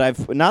 But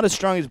I've not as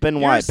strong as Ben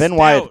You're Wyatt. Ben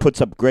Wyatt stout.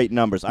 puts up great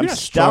numbers. I'm You're not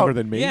stout. stronger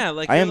than me. yeah,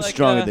 like I you're am like,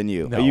 stronger than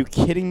you. No. Are you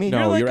kidding me? No,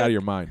 You're like you're a- out of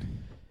your mind.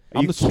 Are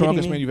I'm you the kidding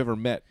strongest me? man you've ever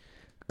met.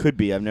 Could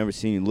be. I've never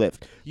seen you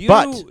lift. You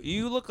But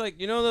you look like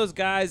those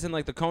guys in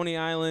like the Coney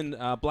Island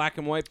black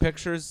and white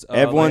pictures. Of,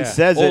 Everyone like,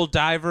 says it. old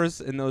divers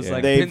in those Yeah.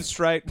 like They've-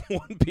 pinstripe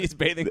one piece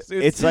bathing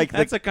suits. It's like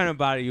that's the kind of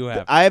body you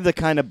have. I have the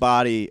kind of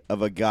body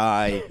of a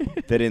guy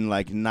that in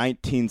like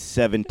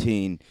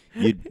 1917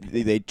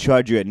 they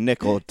charge you a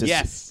nickel to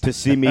Yes. to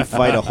see me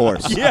fight a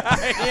horse. yeah,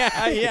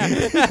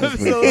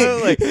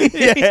 absolutely.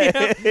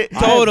 Yeah.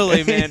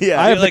 Totally, man.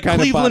 Yeah. I You're have the like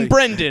kind of Cleveland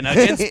body- Brendan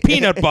against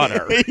peanut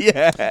butter.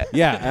 yeah.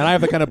 Yeah, and I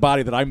have the kind of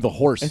body that I'm the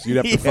horse you'd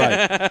have to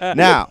fight.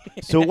 Now,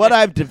 so what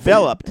I've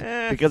developed,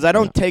 because I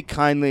don't take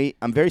kindly,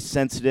 I'm very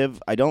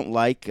sensitive. I don't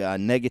like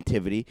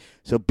negativity.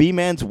 So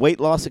B-Man's Weight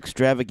Loss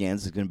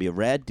Extravaganza is going to be a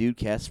Rad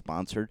Dudecast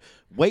sponsored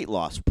weight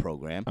loss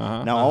program.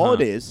 Uh-huh. Now, all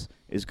it is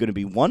going to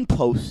be one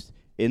post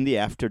in the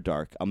After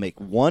Dark. I'll make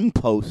one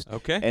post.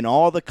 Okay. And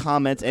all the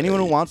comments, anyone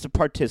who wants to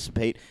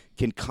participate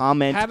can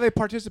comment. How do they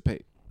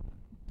participate?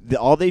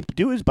 All they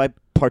do is by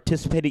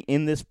participating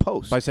in this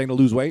post. By saying to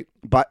lose weight?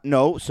 But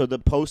no, so the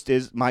post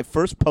is my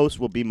first post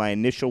will be my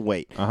initial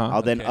weight. Uh-huh.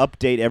 I'll then Okay.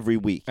 update every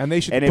week. And they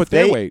should and put if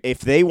they, their weight. If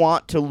they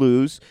want to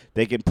lose,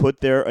 they can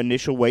put their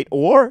initial weight,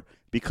 or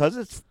because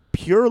it's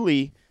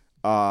purely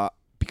Uh-huh.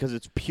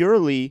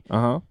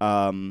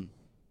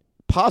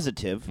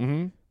 positive,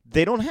 Mm-hmm.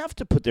 they don't have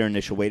to put their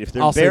initial weight if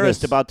they're I'll say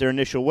embarrassed this. about their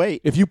initial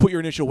weight. If you put your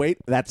initial weight,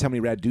 that's how many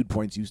rad dude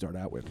points you start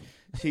out with.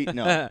 See,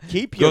 no,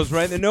 keep your Goes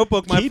right in the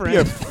notebook, my keep friend.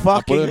 your Put it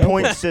fucking in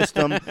point notebook.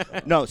 system.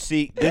 No,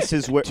 see, this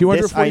is where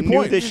 240 I knew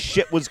points. this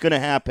shit was gonna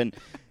happen.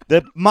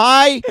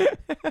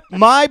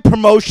 My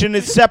promotion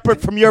is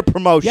separate from your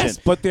promotion. Yes,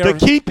 but to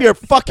keep your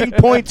fucking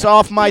points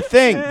off my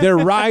thing.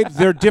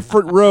 They're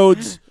different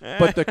roads,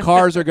 but the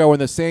cars are going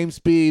the same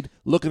speed,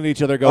 looking at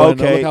each other, going, "Oh,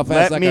 Okay, look how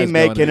fast let that me guy's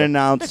make going." an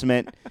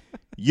announcement.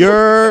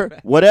 Your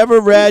whatever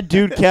Rad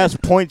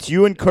Dudecast points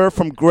you incur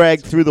from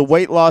Greg through the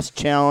weight loss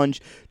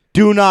challenge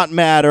do not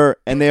matter,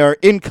 and they are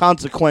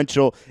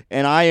inconsequential.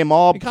 And I am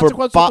all for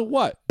Inconsequential to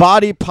what?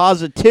 body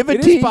positivity.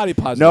 It is body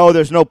positive. No,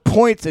 there's no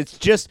points. It's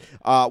just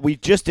we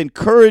just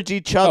encourage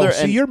each other. Oh,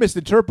 see, and you're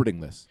misinterpreting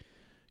this.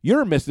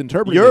 You're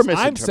misinterpreting You're this.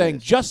 I'm misinterpreting saying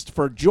this. just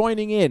for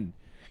joining in,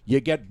 you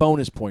get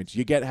bonus points.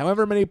 You get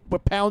however many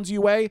pounds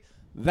you weigh.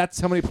 That's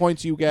how many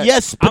points you get.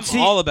 yes, but I'm see,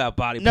 all about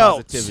body no.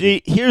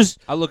 positivity. See, here's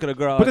I look at a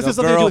girl. But I this go, has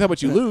nothing to do "Girl, with how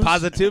much you lose."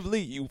 Positively,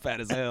 you fat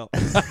as hell.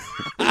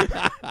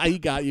 He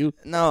got you.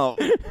 no,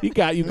 He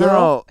got you,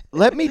 girl. no.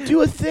 Let me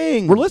do a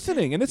thing. We're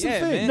listening, and it's yeah, a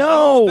thing. man.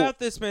 No. I'm about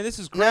this, man. This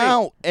is great.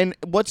 Now, and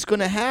what's going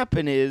to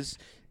happen is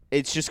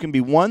it's just going to be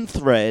one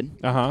thread.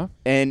 Uh-huh.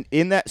 And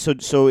in that,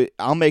 so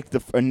I'll make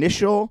the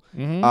initial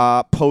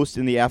post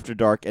in the After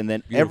Dark, and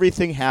then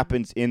everything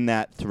happens in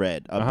that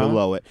thread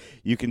below it.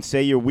 You can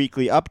say your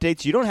weekly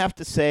updates. You don't have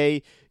to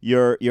say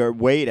your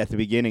weight at the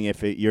beginning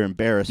if you're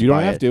embarrassed. You don't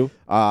by have it. to.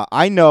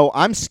 I know.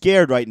 I'm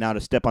scared right now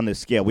to step on this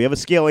scale. We have a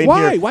scale in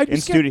Why? here Why'd you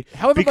in skip? studio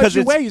However because much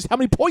you it's- weigh is how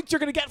many points you're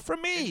going to get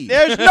from me.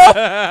 There's no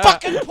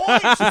fucking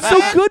points. It's so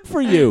man. good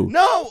for you.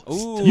 No.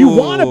 Ooh, You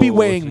wanna be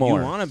weighing so more.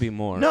 You want to be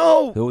more.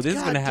 No. Oh, this is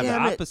God going to have the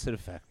damn it. opposite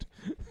effect.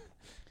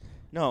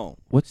 No.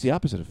 What's the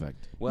opposite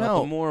effect? Well,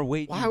 No. the more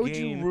weight Why you would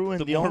you gain, ruin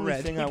the more only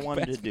red thing I ink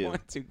wanted to fast do?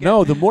 points you get.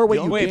 No, the more weight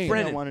The you only gain. thing I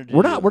Brennan, wanted to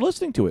We're do. not. We're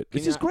listening to it. Can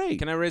This is great.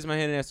 Can I raise my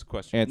hand and ask a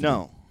question? Anthony.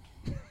 No.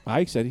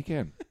 I said he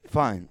can.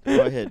 Fine,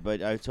 go ahead, but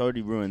it's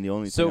already ruined the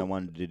only So- thing I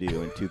wanted to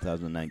do in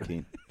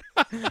 2019.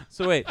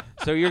 So wait.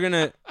 So you're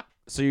gonna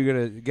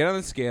get on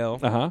the scale.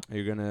 Uh-huh.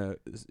 You're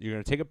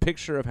gonna take a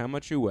picture of how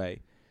much you weigh,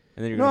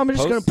 and then you're No, gonna I'm just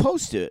post. going to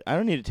post it. I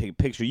don't need to take a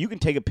picture. You can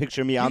take a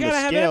picture of me You on the gotta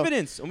have scale.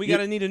 evidence, and we You-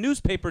 gotta need a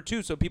newspaper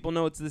too, so people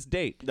know it's this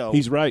date. No,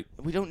 He's right.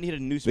 we don't need a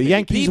newspaper. The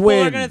Yankees People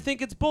win. are gonna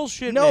think it's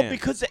bullshit. No, man.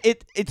 because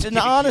it's an Yankees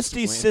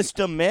honesty win.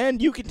 system, man.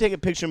 You can take a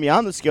picture of me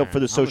on the scale for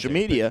the I'll social take a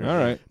media. picture. All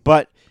right.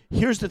 But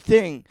here's the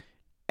thing.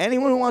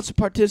 Anyone who wants to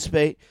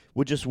participate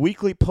would just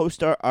weekly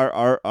post our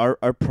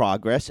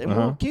progress, and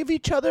we'll give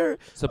each other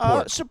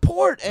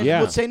support, and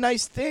Yeah. we'll say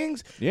nice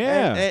things.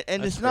 Yeah.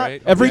 and That's it's not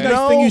great. Every you nice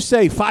know, thing you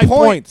say, 5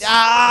 points.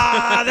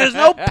 There's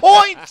no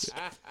points.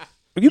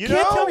 You You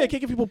can't tell know? me I can't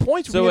give people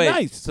points for So being wait.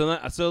 nice.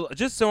 So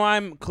just so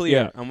I'm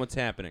clear Yeah. on what's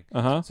happening.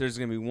 Uh-huh. So there's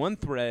gonna be one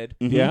thread.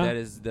 Yeah. That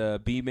is the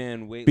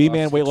B-Man weight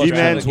B-Man loss. weight loss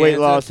G-Man's weight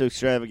extravaganza. loss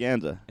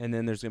extravaganza. And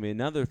then there's gonna be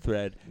another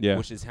thread, Yeah.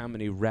 which is how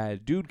many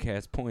Rad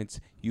Dudecast points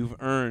you've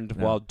earned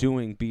while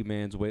doing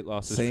B-Man's weight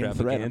loss Same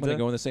extravaganza. thread. I'm going to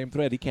go in the same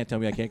thread. He can't tell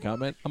me I can't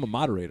comment. I'm a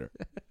moderator.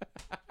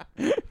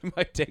 You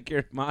might take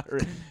your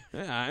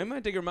I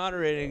might take your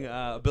moderating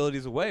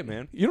abilities away,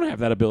 man. You don't have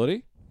that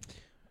ability.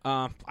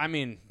 I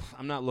mean,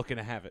 I'm not looking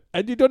to have it.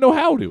 And you don't know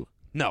how to.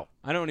 No,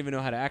 I don't even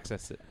know how to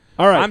access it.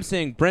 All right. I'm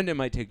saying Brendan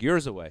might take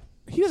yours away.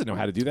 He doesn't know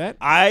how to do that.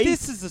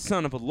 This is the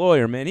son of a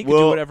lawyer, man. He can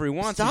Well, do whatever he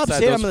wants. Stop inside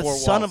saying those I'm the four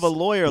son of a walls.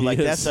 lawyer like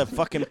He that's is. a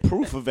fucking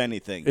proof of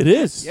anything. It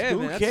is. Yeah, Who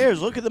man, that's-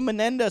 cares? Look at the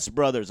Menendez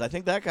brothers. I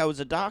think that guy was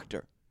a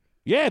doctor.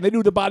 Yeah, they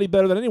knew the body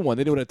better than anyone.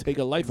 They knew how to take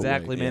a life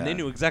Exactly, away. man. Yeah. They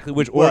knew exactly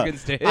which Well,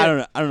 organs to hit. I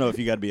don't know if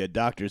you got to be a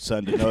doctor's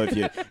son to know if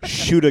you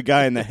shoot a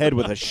guy in the head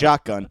with a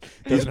shotgun,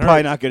 he's Doesn't probably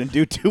hurt. not going to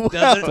do too well.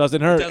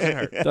 Doesn't hurt. Doesn't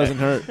hurt. Doesn't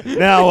hurt.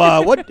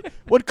 Now,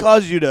 what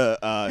caused you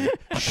to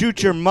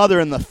shoot your mother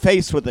in the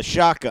face with a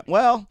shotgun?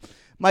 Well,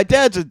 my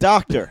dad's a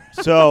doctor,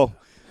 so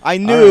I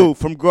knew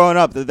from growing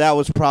up that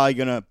was probably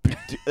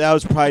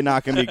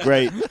not gonna be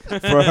great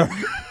for her.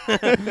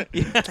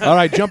 All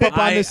right, jump up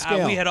on this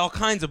scale. We had all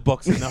kinds of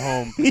books in the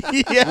home.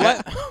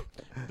 Yeah.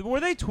 What? Were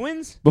they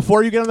twins?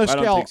 Before you get on the I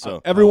don't scale, think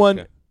so. everyone,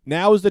 Oh, okay.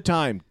 now is the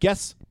time.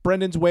 Guess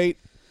Brendan's weight,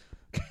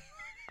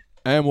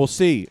 and we'll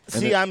see.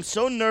 And See, then- I'm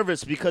so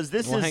nervous because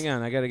this Well, is hang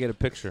on. I got to get a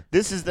picture.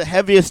 this is the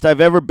heaviest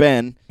I've ever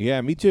been.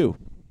 yeah, me too.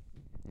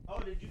 Oh,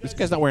 did you This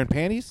guy's not wearing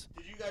panties.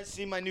 Did you guys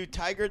see my new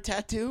tiger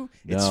tattoo?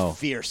 No. It's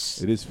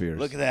fierce. It is fierce.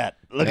 Look at that.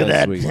 Look That's at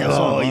that. sweet. That's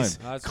Oh, not he's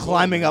mine. That's cool,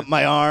 climbing man. up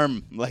my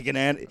arm like an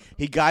ant.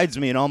 He guides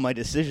me in all my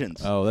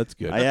decisions. Oh, that's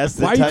good. I asked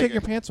the Why are you tiger- taking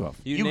your pants off?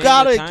 You named the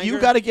gotta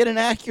tiger? get an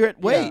accurate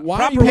weight. Why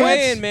are you Proper pants-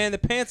 weigh-in, man. The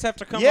pants have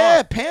to come Yeah,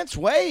 off. pants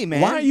weigh,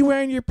 man. Why are you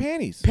wearing your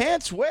panties?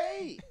 pants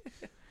weigh?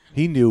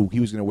 He knew he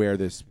was going to wear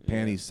this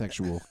panties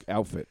sexual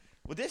outfit.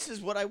 Well, this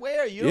is what I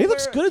wear. You He don't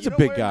looks wear- good as you a don't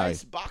big wear guy.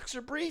 Nice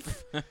boxer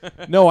brief.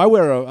 No, I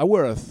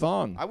wear a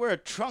thong. I wear a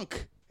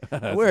trunk.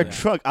 I wear a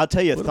trunk. I'll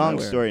tell you a What do I thong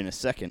wear? story in a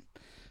second.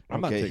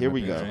 I'm not Okay, taking here my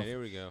we pants go. All off. right,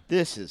 here we go.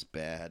 This is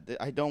bad.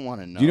 I don't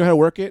want to know. Do you know how to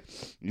work it?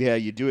 Yeah,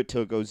 you do it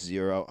till it goes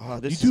 0. Oh,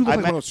 You this do is. look like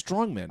I'm, one of at, those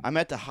strong men. I'm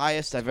at the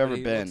highest I've ever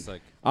He been. looks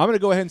like- I'm going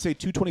to go ahead and say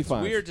It's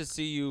 225. weird to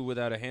see you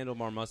without a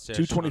handlebar mustache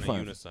 225.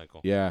 on a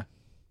unicycle. Yeah.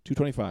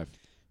 225.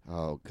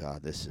 Oh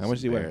God, this is How much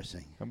does he weigh?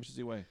 embarrassing. How much does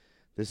he weigh?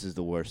 This is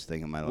the worst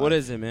thing in my life. What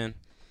is it, man?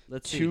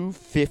 Let's see.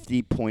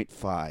 250.5.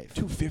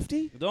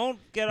 250? Don't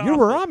get off. You're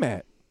where it. I'm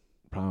at.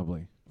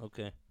 Probably.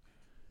 Okay.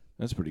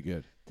 That's pretty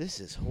good. This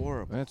is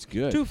horrible. That's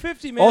good.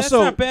 250, man. Also,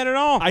 that's not bad at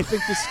all. I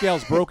think this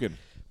scale's broken.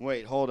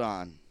 Wait, hold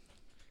on.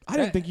 I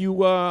didn't think you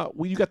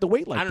you got the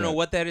weight like that. I don't know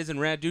what that is in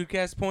Rad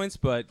Dudecast points,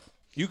 but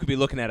you could be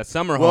looking at a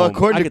summer Well, home.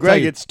 according I to can tell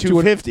Greg, you, it's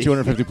 250.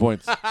 250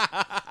 points.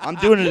 I'm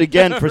doing it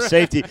again for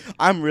safety.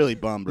 I'm really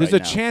bummed There's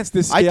right a now. chance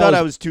this I scale thought is-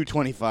 I was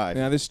 225.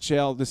 Now this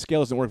scale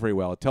doesn't work very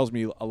well. It tells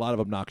me a lot of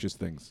obnoxious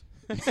things.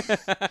 I'm not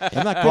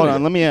good Hold at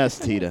on, it. let me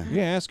ask Tita.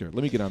 Yeah, ask her.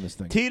 Let me get on this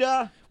thing.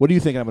 Tita, What do you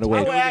think I'm going to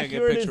Hey, weigh? we gotta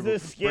get a accurate picture is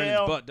this of Brandon's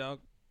scale? butt, dog.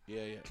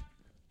 Yeah.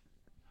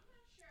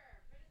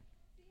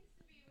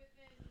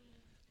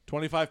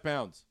 25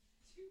 pounds.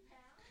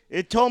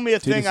 it told me a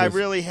Tita thing I says-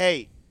 really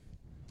hate.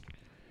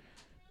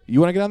 You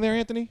want to get on there,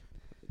 Anthony?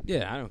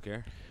 Yeah, I don't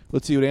care.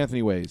 Let's see what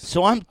Anthony weighs.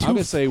 So I'm I'm going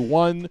to say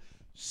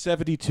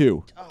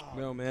 172.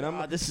 No, man.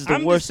 I'm this is the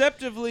I'm worst.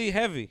 deceptively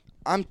heavy.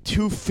 I'm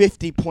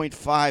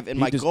 250.5, and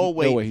my just- goal no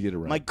weight. way he did it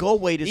right. My goal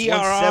weight is ERR.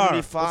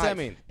 175. What's that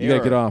mean? You gotta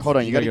Error. get off. Hold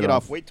on, you gotta gotta get get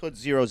off. off. Wait till it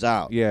zeroes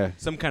out. Yeah.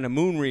 Some kind of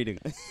moon reading.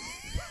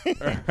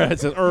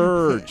 It's an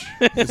urge.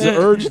 It's an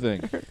urge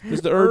thing. This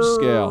is the urge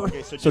scale.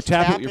 Okay, so So just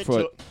tap tap with your it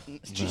foot.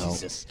 to-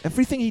 Jesus.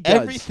 Everything he does.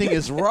 Everything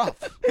is rough.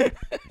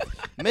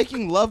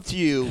 Making love to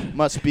you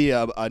must be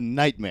a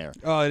nightmare.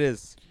 Oh, it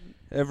is.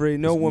 No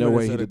no woman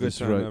way has he had a did good this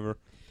time right. ever.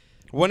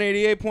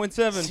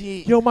 188.7.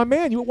 See, Yo, my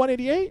man, you at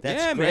 188?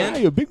 that's Yeah, great. Yeah,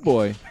 man. you're a big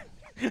boy.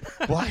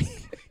 Why?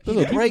 There's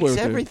He a big boy breaks with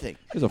it. everything.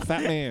 He's a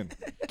fat man.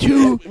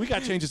 Two. We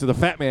got changes to the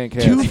fat man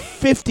cast.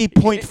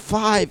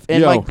 250.5,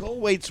 and my Yo.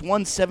 goal weight's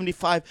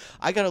 175.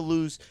 I gotta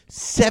lose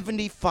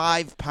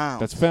 75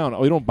 pounds. That's found.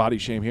 We don't body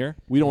shame here.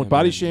 We don't Yeah,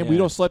 body man, shame. We yeah.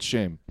 don't slut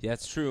shame. Yeah,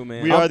 that's true,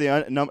 man. we are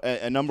the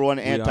number one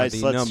We are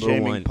anti-slut the number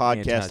shaming one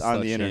podcast on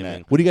anti-slut the internet.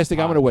 shaming What do you guys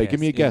think I'm going to weigh? Give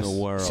me a podcast guess. in the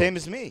world. Same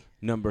as me.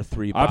 Number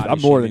 3 I'm- body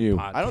I'm more than shaming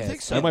you. I don't think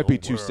podcast so. I in might be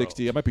the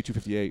 260. I might be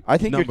 258. I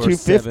think Number you're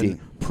 250.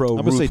 7 pro I'm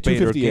gonna say Ruth Bader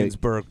 258.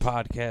 Ginsburg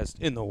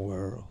podcast in the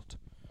world.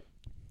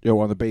 Yo,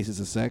 on the basis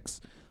of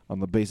sex, on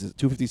the basis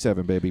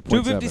 257, baby. 0.7.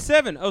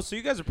 257. Oh, so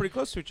you guys are pretty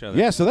close to each other.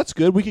 Yeah, so that's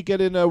good. We could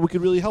get in. We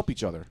could really help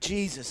each other.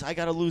 Jesus, I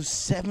gotta lose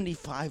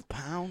 75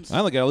 pounds. I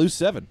only got to lose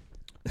 7.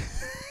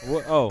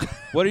 What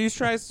are you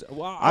trying to?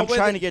 Well, I'm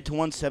trying to get to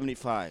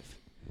 175.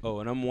 Oh,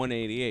 and I'm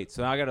 188,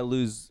 so I got to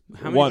lose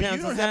how One. many You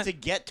pounds don't is have that? to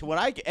get to what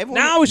I get. Everyone,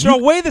 Now we should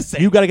all weigh the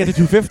same. You got to get to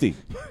 250.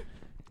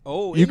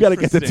 Oh, You gotta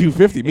get to interesting.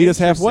 250. Meet us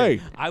Interesting.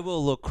 halfway. I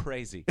will look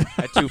crazy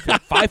at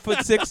 250.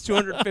 5'6",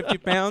 250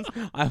 pounds.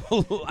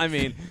 I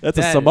mean, That's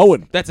a that is-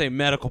 Samoan. That's a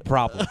medical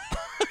problem.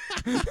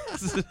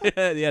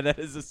 Yeah, that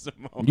is a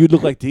Samoan. You'd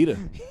look like Tita.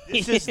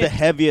 this is the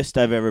heaviest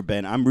I've ever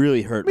been. I'm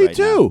really hurt Me right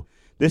too. now.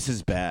 This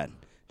is bad.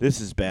 This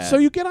is bad. So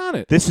you get on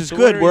it. This is So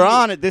good. what are We're you-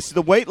 on it. This is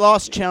the weight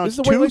loss challenge. This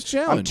is the weight loss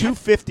challenge. I'm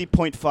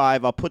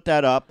 250.5. I'll put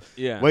that up.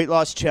 Yeah. Weight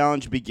loss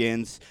challenge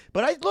begins.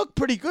 But I look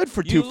pretty good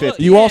for You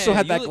 250. You also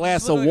had you that look-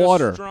 glass you look of like a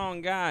water.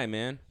 strong guy,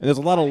 man. And there's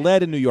a lot of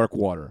lead in New York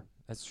water.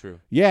 That's true.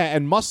 Yeah,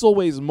 and muscle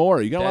weighs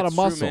more. You got a lot That's of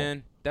muscle. true,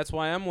 man. That's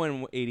why I'm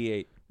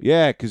 188.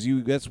 Yeah,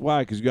 that's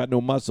why, because you got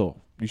no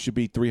muscle. You should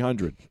be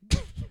 300.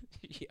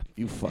 Yeah.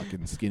 You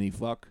fucking skinny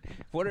fuck.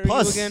 What are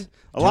Plus, you again?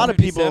 a lot of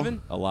people-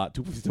 257? A lot.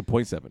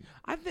 257.7.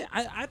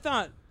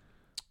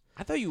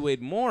 I thought you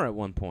weighed more at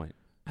one point.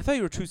 I thought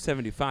you were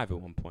 275 at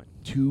one point.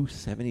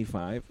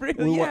 275?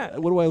 Really? Yeah.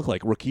 What do I look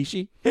like?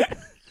 Rikishi?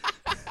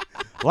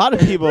 A lot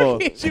of people.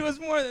 She was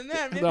more than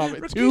that, man. No,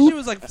 but Rikishi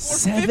was like 450.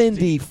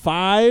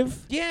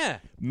 75? Yeah.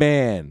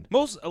 Man.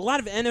 A lot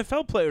of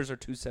NFL players are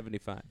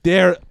 275.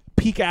 They're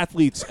peak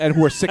athletes and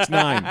who are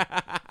 6'9".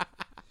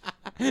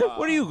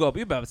 What do you go up?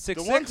 You about 6'6"?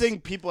 The one thing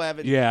people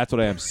haven't Yeah, that's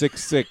what I am.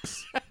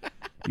 6'6".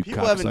 You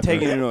people haven't cocksucker.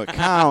 taken into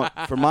account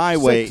for my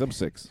 6, weight I'm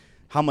 6.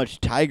 how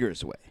much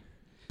tigers weigh.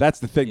 That's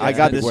the thing. Yeah, I that's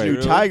got the this big new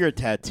weight. tiger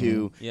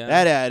tattoo. Yeah.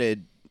 That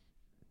added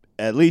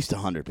at least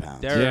 100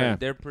 pounds. Yeah.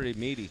 They're pretty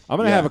meaty. I'm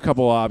going to Yeah. have a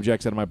couple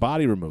objects out of my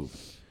body removed.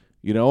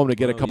 You know, I'm going to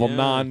get a Oh, couple yeah.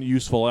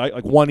 non-useful,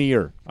 like one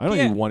ear. I don't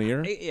Yeah. need one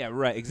ear. Yeah,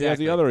 right, Yeah,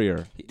 exactly. the other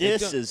ear.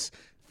 This is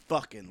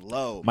fucking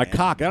low. My man.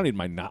 cock. I don't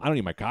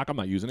need my cock. I'm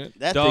not using it.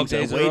 That Dog thing's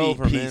days a are weighty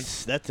over, man.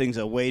 piece. That thing's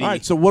a weighty. All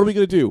right, so what are we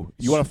going to do?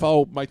 You want to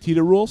follow my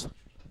Tita rules?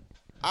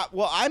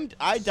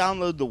 I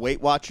download the Weight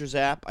Watchers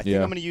app. I think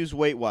Yeah. I'm going to use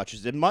Weight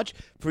Watchers.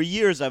 For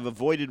years I've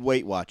avoided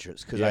Weight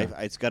Watchers because Yeah.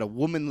 it's got a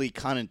womanly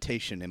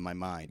connotation in my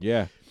mind.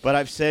 Yeah. But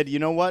I've said, you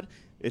know what?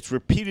 It's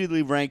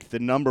repeatedly ranked the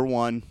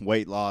 #1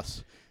 weight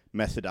loss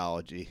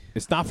methodology.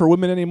 It's not for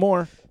women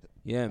anymore.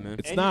 Yeah, man.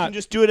 It's and not. you can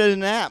just do it at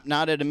an app,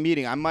 not at a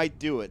meeting. I might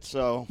do it.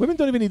 So Women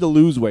don't even need to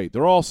lose weight.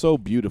 They're all so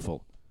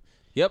beautiful.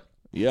 Yep.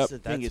 Yep. that's the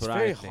thing. That's It's what I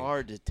very think.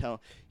 hard to tell.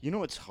 You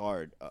know, it's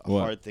hard. A What?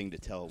 hard thing to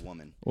tell a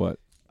woman. What?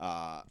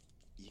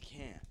 You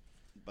can't.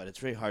 But it's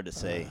very hard to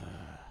say.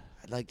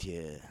 I'd like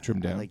you Trim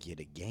down. I'd like you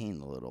to gain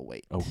a little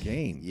weight. Oh,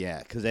 gain. Yeah,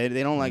 because they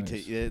don't like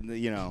Nice. to,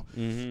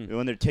 Mm-hmm.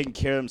 when they're taking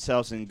care of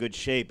themselves in good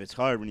shape, it's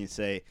hard when you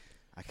say,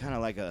 I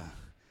like a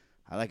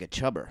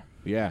chubber.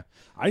 Yeah.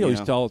 I You always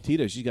know? tell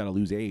Tita she's got to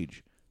lose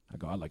age. I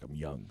go, I like them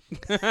young.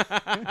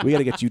 We got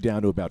to get you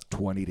down to about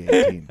 20 to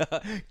 18.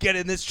 Get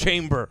in this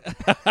chamber.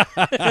 Cut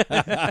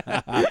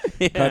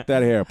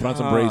that hair. Put on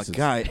some braces.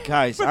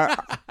 Guys,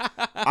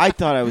 I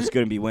thought I was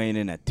going to be weighing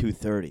in at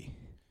 230.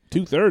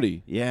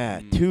 230. Yeah,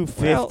 Well,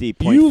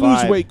 250.5. you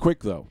lose weight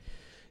quick, though.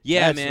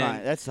 Yeah, that's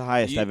man. That's the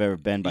highest You- I've ever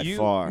been by you-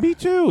 far. Me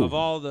too. Of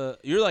all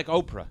you're like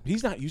Oprah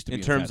He's not used to in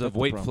being terms fat. of That's the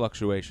weight problem.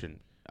 fluctuation.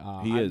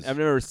 He is. I've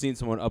never seen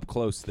someone up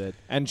close that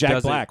And Jack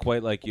does Black. it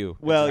quite like you.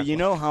 Well, Jack you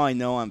Black. know how I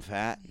know I'm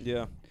fat?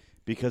 Yeah.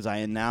 Because I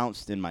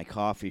announced in my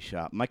coffee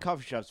shop. My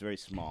coffee shop's very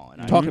small,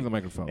 and Talking to the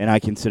microphone. I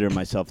consider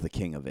myself the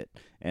king of it.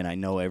 And I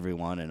know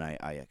everyone, and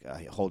I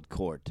hold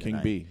court. King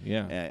and B.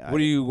 Yeah. What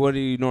do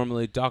you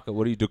normally docket?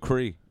 What do you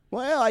decree?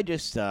 Well, I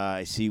just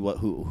I see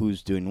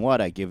who's doing what.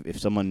 I give if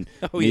someone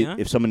Oh, yeah?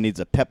 if someone needs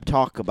a pep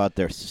talk about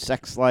their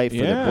sex life or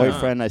Yeah. their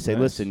boyfriend, I say,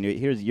 Nice. listen,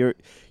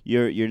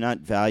 you're not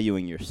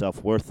valuing your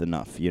self-worth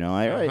enough. You know,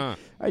 Uh-huh.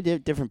 I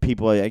give different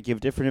people. I give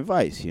different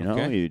advice. You know,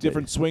 Okay. You-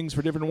 Different swings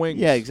for different wings.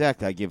 Yeah,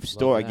 exactly. I give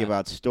I give that.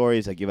 out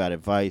stories. I give out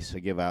advice.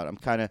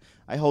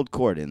 I hold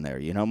court in there.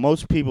 You know,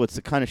 most people, it's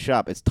the kind of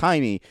shop. It's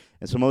tiny,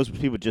 and so most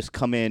people just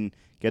come in,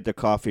 get their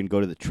coffee, and go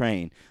to the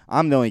train.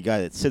 I'm the only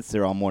guy that sits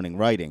there all morning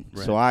writing,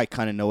 so I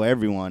kind of know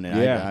everyone, and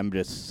Yeah. I'm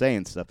just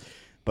saying stuff.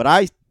 But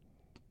I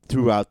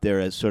threw out there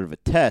as sort of a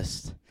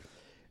test.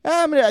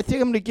 I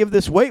think I'm going to give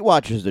this Weight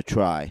Watchers a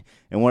try.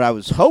 And what I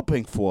was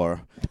hoping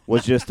for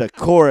was just a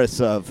chorus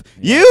of,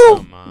 you,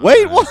 come on.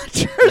 Weight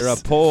Watchers? You're a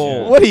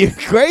pole. What are you,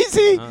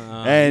 crazy?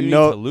 And And you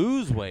no, need to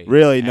lose weight.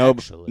 really,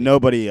 actually.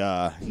 nobody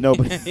Yeah,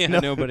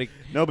 nobody.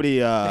 nobody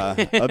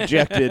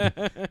objected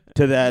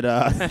to that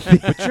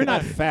But you're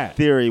not fat.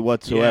 theory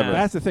whatsoever. Yeah.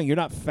 That's the thing. You're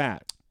not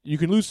fat. You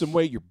can lose some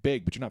weight. You're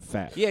big, but you're not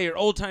fat. Yeah, you're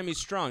old timey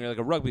strong. You're like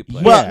a rugby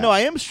player. Well, Yeah. no,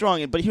 I am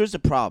strong, but here's the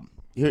problem.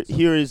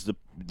 Here is the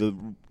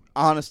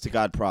honest to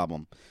God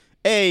problem.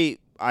 A,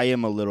 I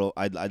am a little.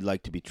 I'd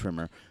like to be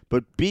trimmer,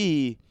 but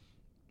B,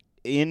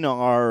 in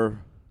our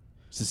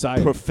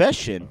Society.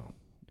 profession,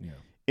 Yeah.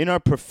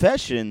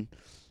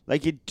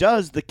 like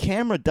the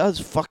camera does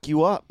fuck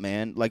you up,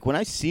 man. Like when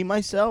I see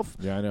myself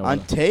Yeah, I know. on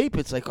tape,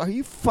 it's like, are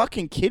you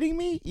fucking kidding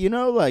me? You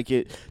know, like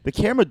the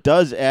camera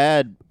does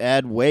add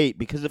weight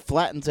because it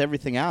flattens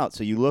everything out,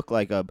 so you look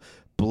like a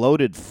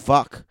bloated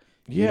fuck.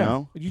 Yeah. You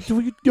know? You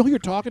know who you're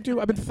talking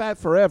to? I've been fat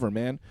forever,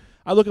 man.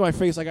 I look at my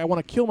face like I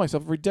want to kill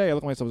myself every day. I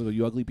look at myself and go,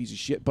 you ugly piece of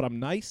shit. But I'm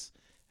nice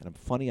and I'm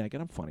funny. And I get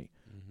I'm funny.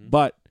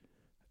 But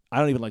I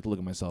don't even like to look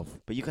at myself.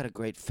 But you got a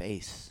great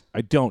face.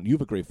 I don't. You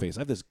have a great face.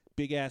 I have this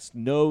big ass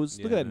nose.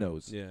 Look at that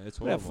nose. Yeah, it's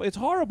Look at that horrible. It's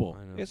horrible.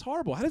 I know. It's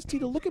horrible. How does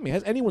Tita look at me? How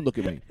does anyone look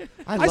at me?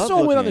 I love saw a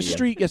woman looking on the at you.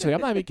 street yesterday.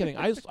 I'm not even kidding.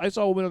 I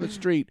saw a woman on the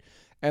street,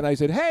 and I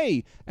said,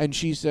 "Hey," and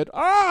she said,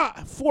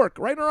 fork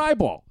right in her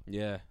eyeball."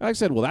 Yeah. And I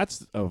said, "Well,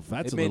 that's It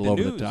a made little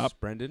the over news, the top."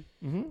 Brendan.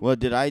 Well,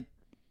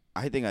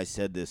 I think I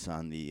said this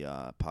on the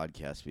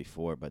podcast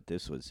before, but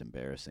this was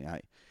embarrassing.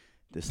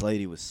 This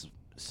lady was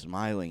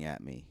smiling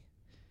at me.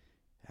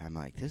 I'm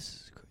like, this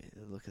is great.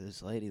 Look at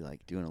this lady,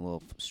 like doing a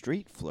little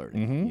street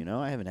flirting. Mhm. You know,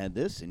 I haven't had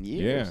this in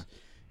years.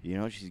 Yeah. You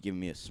know, she's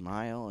giving me a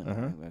smile, and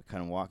I'm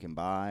kind of walking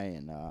by,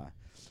 and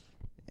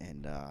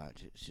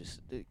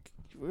just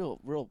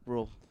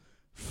real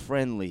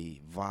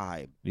friendly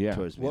vibe Yeah.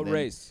 towards me. What And then,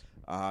 race?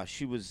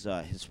 she was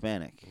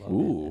Hispanic.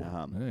 Ooh,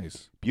 Um,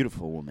 nice.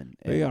 Beautiful woman.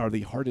 They And are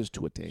the hardest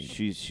to attain.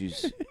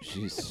 she's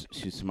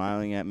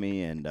smiling at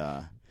me, and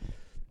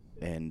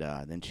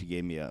then she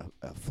gave me a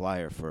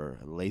flyer for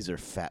laser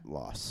fat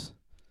loss.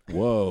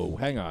 Whoa,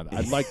 hang on.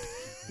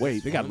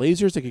 Wait, they got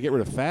lasers that can get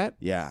rid of fat?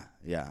 Yeah.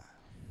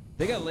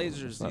 They got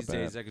lasers not these bad.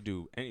 days that could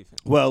do anything.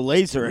 Well, a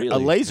Really?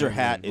 laser Yeah,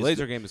 hat man. is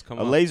laser game has come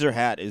a up. laser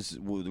hat is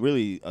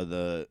really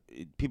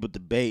people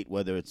debate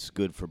whether it's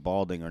good for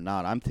balding or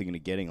not. I'm thinking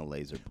of getting a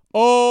laser.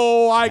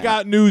 Oh, I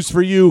got news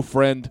for you,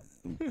 friend.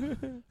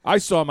 I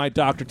saw my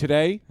doctor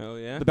today Oh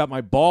yeah. about my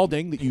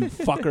balding that you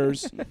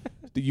fuckers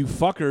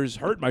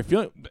hurt my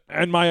feeling.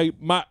 And my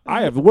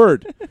I have the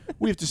word.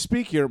 We have to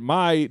speak here.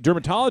 My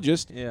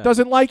dermatologist Yeah.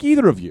 doesn't like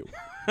either of you.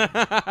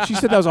 She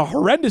said that was a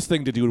horrendous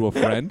thing to do to a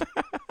friend.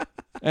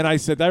 And I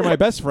said, they're my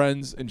best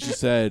friends. And she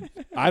said,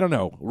 I don't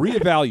know,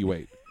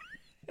 reevaluate.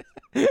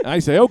 And I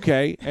say,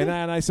 okay. And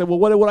then I said, well,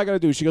 what I got to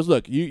do? She goes,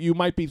 look, you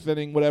might be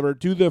thinning, whatever.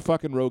 Do the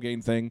fucking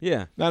Rogaine thing.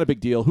 Yeah. Not a big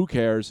deal. Who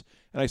cares?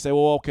 And I say,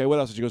 well, okay, what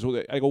else? And she goes,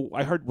 well,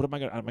 I heard, am I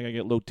going to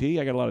get low T?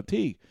 I got a lot of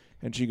T.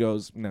 And she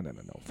goes, no.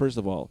 First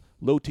of all,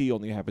 low T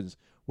only happens,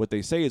 what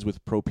they say is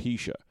with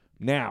Propecia.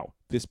 Now,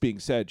 this being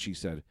said, she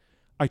said,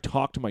 I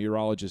talked to my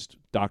urologist,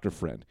 doctor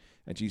friend,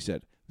 and she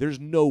said, there's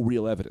no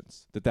real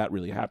evidence that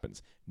really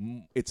happens.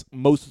 It's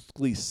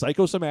mostly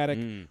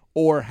psychosomatic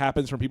or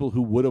happens from people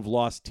who would have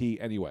lost T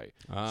anyway.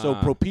 So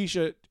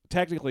Propecia,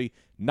 technically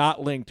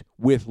not linked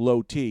with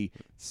low T,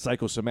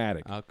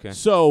 psychosomatic. Okay.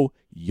 So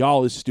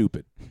y'all is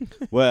stupid.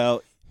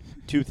 Well,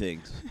 two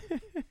things.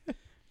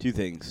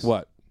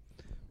 What?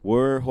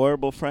 were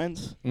horrible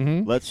friends.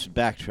 Mm-hmm. Let's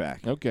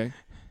backtrack Okay.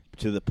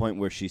 to the point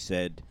where she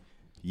said,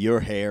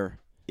 "Your hair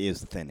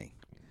is thinning."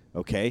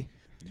 Okay?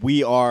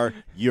 We are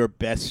your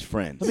best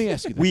friends. Let me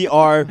ask you this. We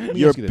are me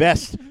your ask you this.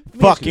 best ask you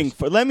fucking this.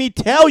 friends. Let me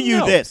tell you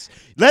No. this.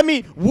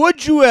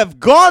 Would you have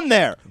gone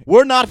there?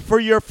 We're not for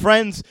your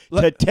friends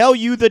to tell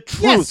you the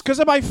truth. Yes, because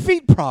of my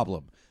feet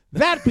problem.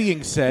 That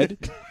being said,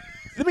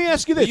 let me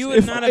ask you this. You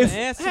would not have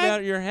asked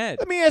about your head.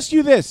 Let me ask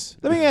you this.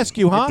 Let me ask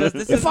you, huh? This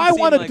If doesn't I seem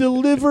want to like-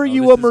 deliver Oh,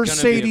 you this a is gonna be a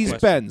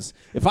Mercedes-Benz,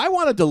 if I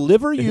want to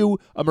deliver you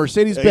a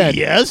Mercedes-Benz,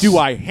 yes. do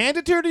I hand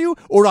it to you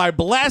or do I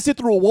blast it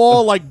through a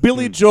wall like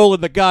Billy Joel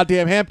in the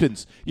goddamn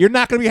Hamptons? You're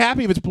not going to be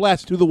happy if it's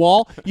blasted through the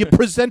wall. You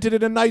present it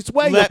in a nice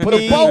way. You Let put a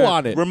me bow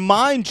on it.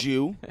 remind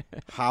you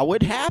how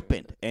it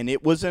happened, and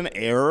it was an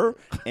error,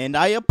 and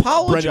I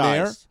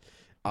apologize.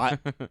 I,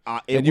 it,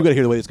 And you got to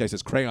hear the way this guy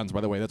says crayons,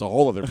 by the way. That's a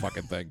whole other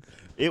fucking thing.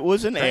 it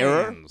was an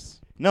error. Crayons.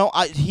 No,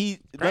 let me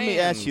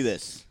ask you Crayons.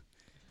 this: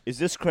 is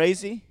this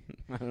crazy?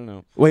 I don't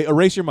know. Wait,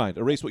 erase your mind.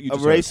 Erase what you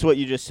just Erase heard. what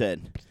you just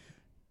said.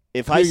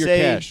 If Clear I your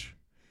say cache.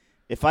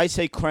 if I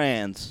say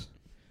crayons,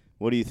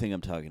 what do you think I'm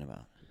talking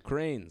about?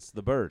 Cranes,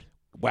 the bird.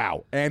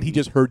 Wow. And he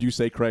just heard you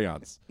say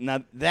crayons.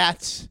 Now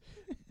that's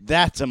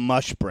a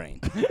mush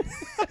brain.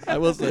 I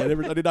will say, I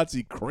did not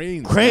see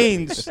cranes.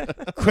 Cranes.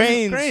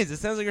 Cranes. It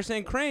sounds like you're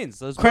saying cranes.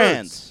 Those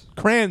Crayons.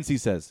 Crayons, he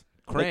says.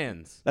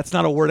 Crayons. That's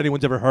not a word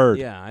anyone's ever heard.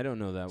 Yeah, I don't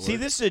know that word. See,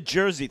 this is a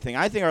Jersey thing.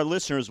 I think our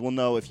listeners will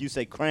know if you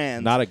say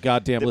crayons. Not a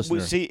goddamn listener.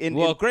 See,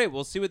 well, great.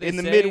 We'll see what they in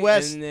the say,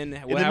 Midwest, and then in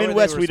how the they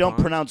Midwest, we don't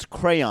respond. pronounce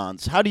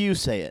crayons. How do you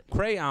say it?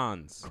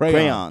 crayons.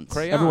 Crayon.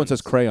 Crayons. Everyone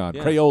says crayon.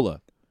 Yeah.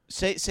 Crayola.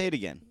 Say it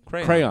again.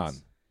 Crayons. Crayon.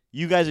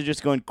 You guys are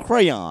just going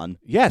crayon.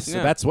 Yes,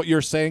 Yeah. that's what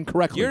you're saying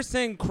correctly. You're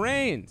saying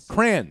cranes.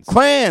 crayons.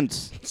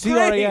 Crayons.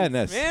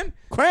 C-R-A-N-S. Man.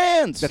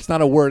 Crayons. That's not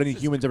a word any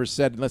human's ever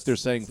said unless they're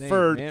saying Same,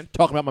 Ferd, man.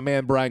 talking about my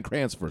man Brian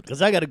Cransford.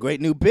 Because I got a great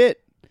new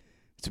bit.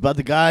 It's about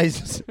the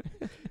guys.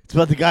 It's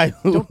about the guy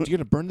who. You're going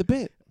to burn the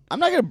bit. I'm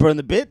not going to burn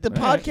the bit. The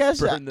All right.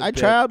 podcast. Burn the I bit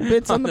try out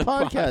bits on on the the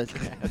podcast.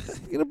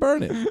 You're going to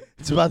burn it.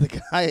 It's about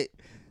the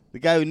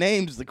guy who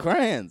names the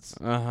crayons.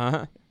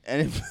 Uh-huh.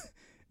 And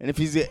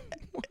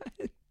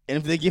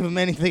if they give him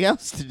anything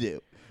else to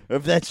do, or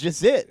if that's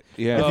just it.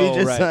 Yeah. If Oh, he's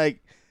just right.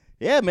 like,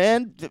 yeah,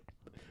 man,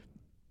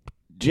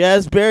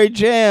 Jazzberry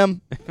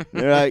Jam.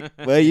 They're like,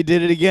 well, you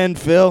did it again,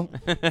 Phil.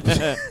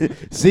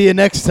 See you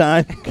next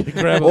time.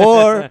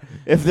 Or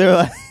if they're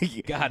like,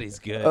 God, he's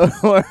good.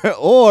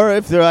 or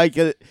if they're like,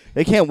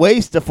 they can't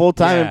waste a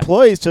full-time Yeah.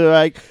 employee, so they're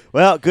like,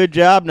 well, good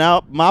job.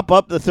 Now mop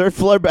up the third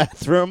floor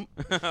bathroom.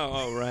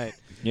 Oh, right.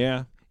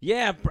 Yeah.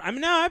 Yeah, I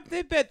mean, no,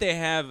 they bet they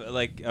have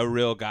like a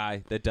real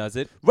guy that does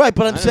it. Right,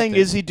 but I'm I don't saying,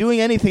 think- is he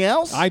doing anything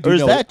else? I do or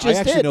is know. that just I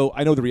actually it? know.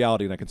 I know the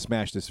reality, and I can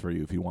smash this for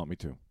you if you want me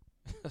to.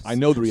 I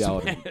know the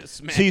reality.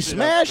 See,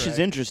 Smash is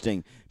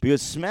interesting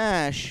because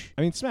Smash,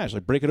 I mean, smash,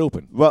 like break it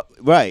open. well,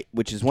 right,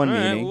 which is one All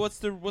right, meaning. well, what's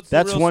the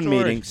That's real one story?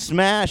 meaning.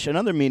 Smash,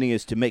 another meaning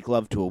is to make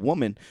love to a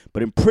woman.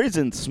 But in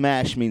prison,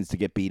 smash means to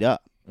get beat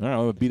up. I don't know.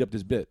 I'm gonna beat up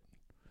this bit,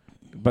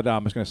 but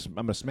I'm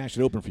gonna smash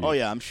it open for you. Oh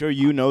yeah, I'm sure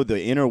you know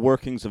the inner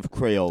workings of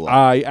Crayola.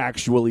 I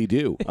actually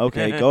do.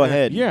 Okay, go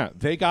ahead. Yeah,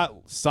 they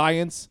got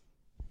science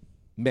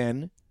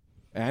men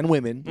and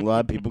women A lot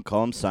of people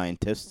call them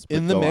scientists. But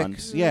in the go on.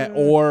 mix. Yeah,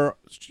 or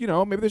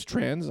maybe there's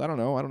trans. I don't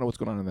know. I don't know what's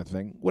going on in that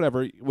thing.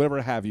 Whatever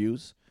have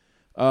yous.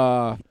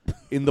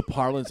 In the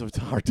parlance of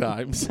our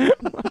times,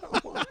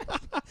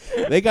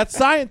 they got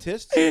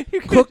scientists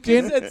cooked You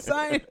in. said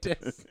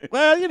scientist.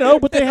 Well,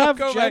 but they have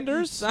Go back.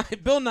 genders.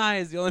 Bill Nye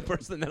is the only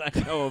person that I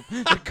know of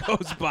that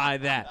goes by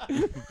that.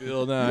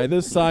 Bill Nye,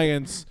 this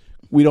science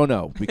we don't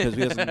know because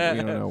we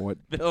don't know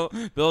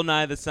what. Bill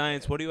Nye the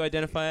science. What do you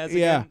identify as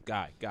Yeah.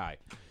 again? Guy.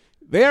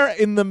 They're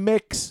in the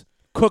mix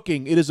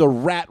cooking. It is a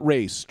rat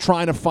race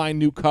trying to find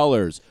new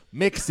colors,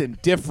 mixing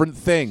different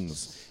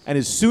things. And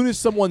as soon as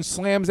someone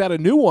slams out a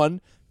new one,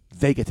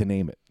 they get to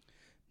name it.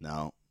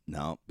 No.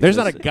 There's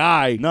not a because-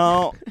 guy.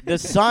 No, the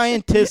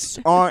scientists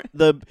aren't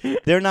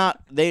they're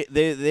not they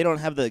don't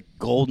have the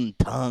golden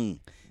tongue.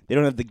 They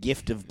don't have the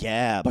gift of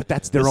gab. But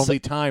that's their The only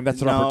time. That's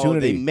their no,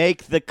 opportunity. They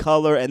make the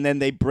color and then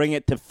they bring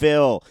it to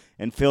Phil,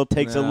 and Phil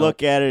takes a No.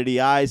 look at it. He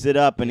eyes it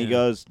up and he Yeah.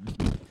 goes,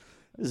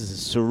 "This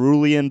is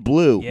cerulean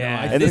blue." Yeah,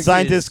 I and the think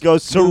scientist it's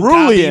goes, Mugabe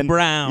 "Cerulean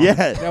brown."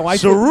 Yeah, No, I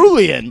think-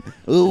 cerulean.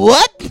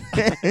 What?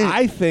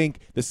 I think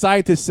the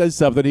scientist says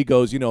something. He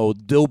goes,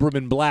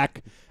 Dilberman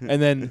black. And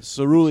then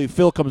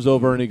Phil comes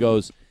over and he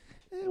goes,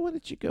 why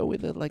don't you go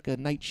with like a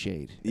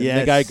nightshade? And the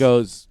Yes. guy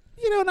goes,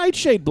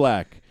 nightshade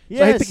black. So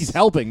I think Yes. he's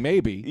helping,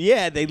 maybe.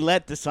 Yeah, they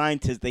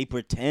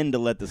pretend to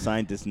let the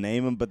scientist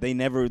name him, but they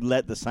never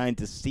let the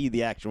scientist see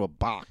the actual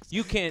box.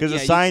 You can't. Because yeah,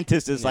 the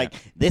scientist is yeah. like,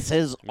 this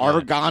is Yeah.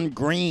 argon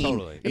green.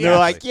 Totally. And they're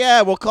like,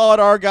 yeah, we'll call it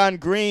argon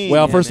green.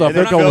 Well, first man. off,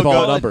 they're And going then with all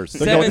Phil the goes, numbers.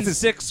 They're going,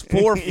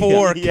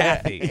 7644 Yeah.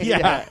 Kathy.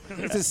 Yeah.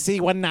 this is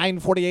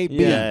C1948B.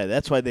 Yeah,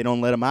 that's why they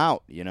don't let him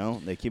out,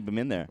 They keep him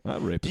in there.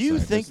 Not rape Do the you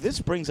scientist. think this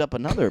brings up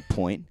another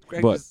point?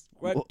 Greg What? just,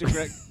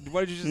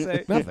 what did you just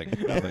say?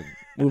 Nothing.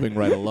 moving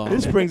right along.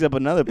 This brings up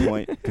another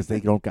point. Because they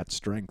don't got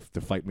strength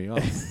to fight me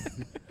off.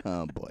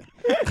 Oh boy.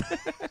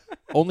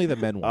 Only the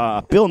men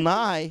want. Bill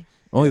Nye.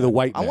 Only the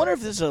white men. I wonder if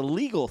this is a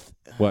legal.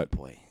 What?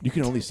 Boy. You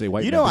can only say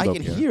white You men. know, We I don't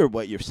can care. hear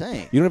what you're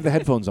saying. You don't have the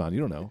headphones on.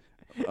 You don't know.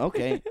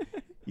 Okay.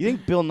 You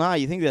think Bill Nye,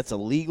 you think that's a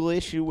legal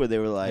issue where they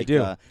were like,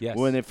 do, yes.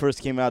 when it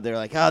first came out, they were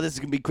like, oh, this is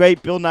going to be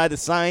great, Bill Nye the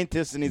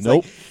Scientist. And he's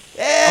Nope. like,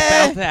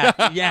 eh, About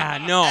that.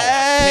 Yeah, no.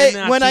 eh,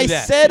 Cannot when do I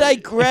that. said I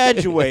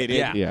graduated,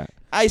 Yeah. Yeah.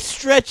 I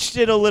stretched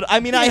it a little. I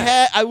mean,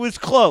 I was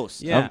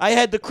close. Yeah. I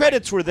had the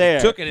credits were there.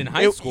 Took it in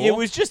high school. It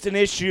was just an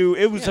issue.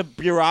 It was a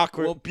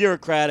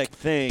bureaucratic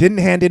thing. Didn't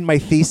hand in my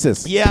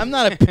thesis. Yeah, I'm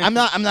not a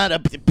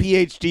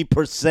PhD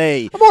per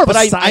se, I'm more of but a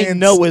I science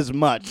know as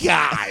much.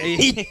 guy.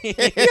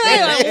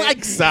 I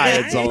like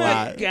science a I'm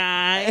lot.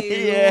 guy.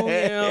 Yeah.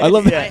 You know, I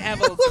love that. I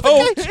have a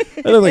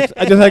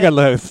coach. I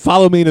got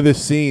follow me into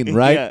this scene,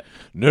 right? Yeah.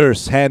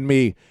 Nurse, hand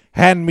me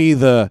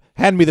the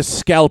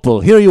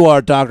scalpel. Here you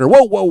are, doctor.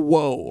 Whoa, whoa,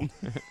 whoa.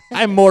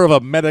 I'm more of a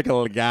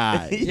medical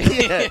guy.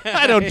 Yeah.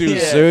 I don't do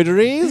Yeah.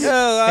 surgeries. No,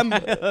 I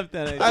love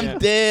that idea. I'm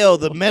Dale,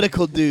 the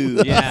medical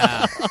dude.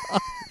 Yeah.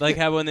 Like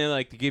how when they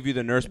like give you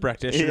the nurse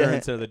practitioner Yeah.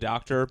 instead of the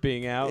doctor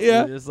being out.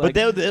 Yeah. You're just But like,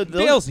 they'll-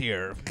 Dale's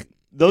here.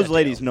 Those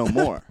ladies know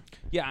more.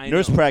 Yeah, I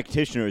Nurse know.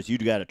 practitioners, you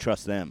got to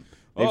trust them.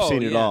 They've Oh,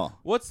 seen it yeah. all.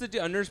 What's the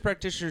deal? A nurse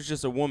practitioner is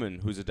just a woman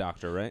who's a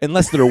doctor, right?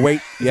 Unless they're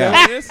weight. Is that Yeah.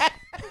 what it is?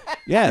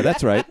 Yeah,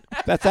 that's right.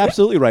 That's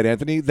absolutely right,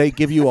 Anthony. They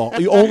give you all.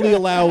 You only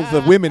allow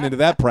the women into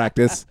that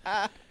practice.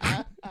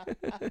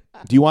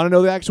 Do you want to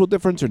know the actual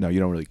difference or no? You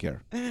don't really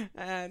care.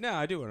 No,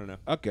 I do want to know.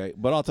 Okay,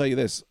 but I'll tell you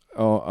this.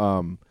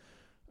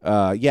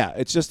 Yeah,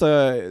 it's just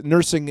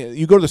nursing.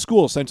 You go to the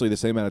school essentially the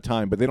same amount of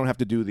time, but they don't have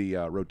to do the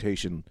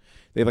rotation.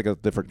 They have like a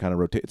different kind of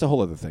rotation. It's a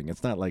whole other thing.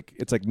 It's not like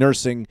it's like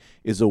nursing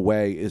is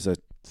a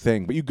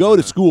thing, but you go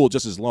to school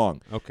just as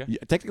long. Okay.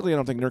 Technically, I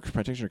don't think nurse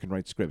practitioner can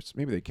write scripts.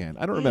 Maybe they can.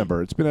 I don't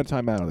remember. It's been a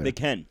time out of there. They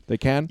can. They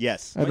can.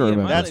 Yes. I don't yeah,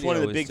 remember. my That's lady one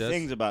of the always big does.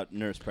 things about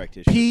nurse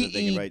practitioners. That they can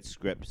P.E. write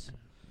scripts.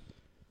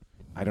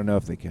 I don't know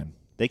if they can.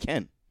 They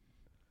can.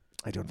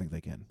 I don't think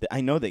they can.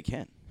 I know they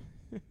can.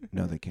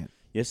 No, they can't.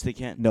 Yes, they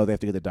can. No, they have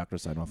to get the doctor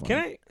sign off on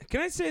it.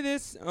 Can I say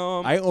this?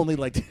 I only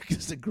like to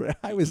disagree.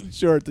 I wasn't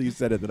sure until you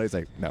said it. Then I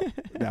say no.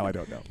 Now I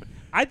don't know.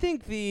 I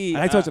think the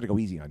And I told you to go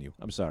easy on you.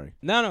 I'm sorry.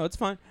 No, it's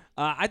fine.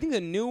 I think the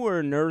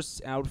newer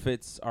nurse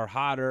outfits are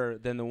hotter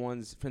than the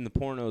ones from the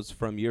pornos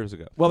from years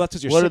ago. Well, that's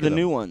because you're What sick are of the them.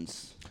 new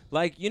ones?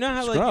 Like you know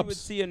how like you would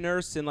Scrubs. see a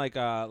nurse in like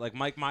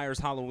Mike Myers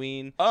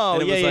Halloween. Oh,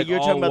 and it yeah, was, yeah. like, You're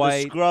all talking about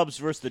white. the scrubs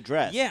versus the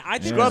dress. Yeah, I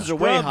think Scrubs the are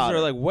way scrubs hotter.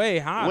 are like way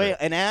hotter. Wait,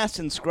 an ass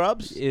in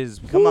scrubs? Is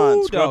Come on,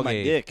 woo, scrub my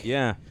doggy. dick.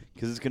 Yeah.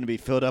 Because it's going to be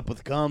filled up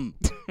with cum.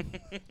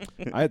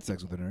 I had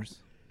sex with a nurse.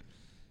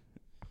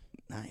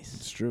 Nice.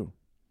 It's true.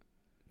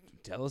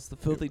 Tell us the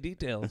filthy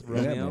details, Yeah,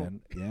 Romeo.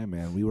 man. Yeah,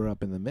 man. We were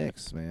up in the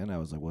mix, man. I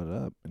was like, "What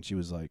up?" And she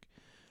was like,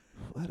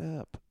 "What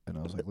up?" And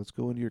I was like, "Let's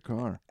go into your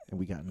car." And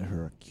we got into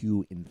her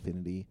Q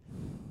Infinity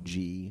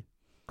G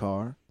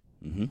car,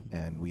 Mm-hmm.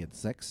 and we had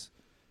sex.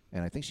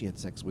 And I think she had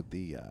sex with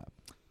the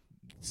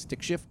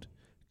stick shift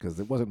because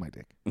it wasn't my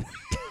dick.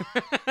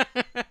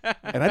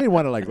 And I didn't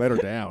want to like let her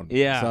down.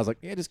 Yeah. So I was like,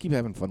 "Yeah, just keep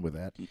having fun with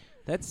that."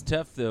 That's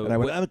tough though. And I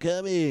went, "I'm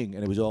coming,"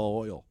 and it was all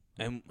oil.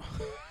 And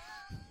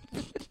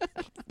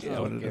Yeah, I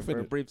Oh, wanted to okay, for a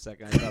finish. brief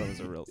second, I thought it was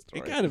a real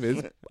story. It kind of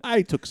is.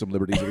 I took some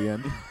liberties at the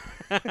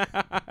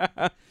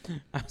end.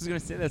 I was gonna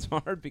say that's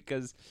hard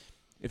because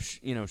if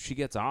she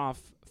gets off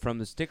from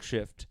the stick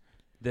shift,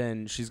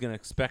 then she's gonna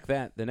expect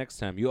that the next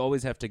time. You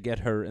always have to get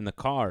her in the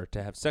car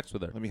to have sex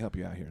with her. Let me help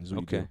you out here. This is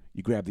what you Okay. do.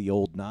 You grab the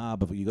old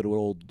knob. You go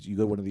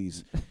to one of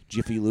these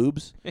Jiffy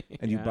Lubes,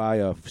 and you Yeah. buy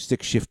a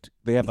stick shift.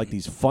 They have like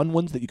these fun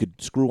ones that you could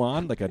screw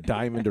on, like a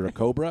diamond or a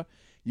cobra.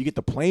 You get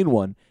the plain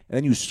one, and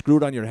then you screw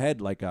it on your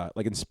head like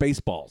in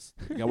Spaceballs.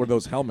 You got one of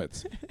those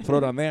helmets. Throw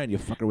it on there, and you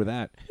fuck her with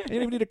that. And you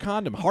don't even need a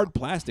condom. Hard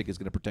plastic is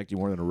going to protect you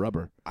more than a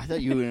rubber. I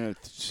thought you were going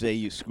to say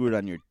you screwed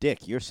on your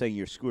dick. You're saying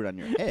you're screwed on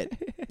your head.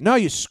 No,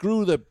 you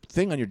screw the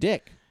thing on your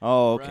dick.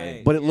 Oh, okay.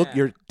 Right. But it Yeah.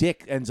 your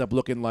dick ends up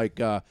looking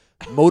like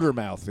Motor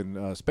Mouth in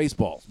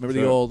Spaceballs. Remember the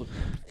Sure. old,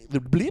 the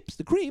blips,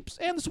 the creeps,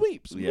 and the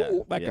sweeps. Yeah.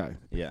 Ooh, that yeah, guy.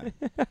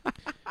 Yeah.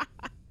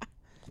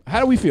 How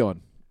are we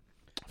feeling?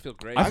 I feel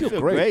great. I feel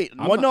great. great.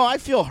 I'm Well, not- no, I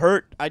feel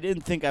hurt. I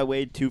didn't think I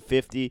weighed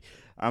 250.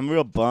 I'm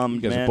real bummed,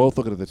 You guys man. are both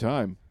looking at the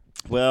time.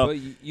 Well, But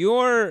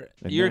you're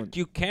And you're no one-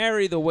 you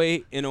carry the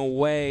weight in a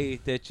way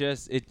that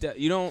just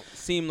you don't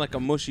seem like a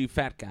mushy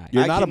fat guy.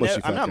 You're I not a can mushy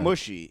I'm fat not guy.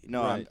 mushy.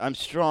 No, Right. I'm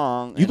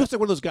strong. You look like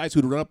one of those guys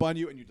who'd run up on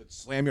you and you'd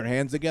slam your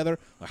hands together,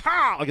 like,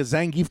 ha, like a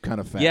Zangief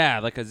kind of fat. Yeah,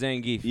 like a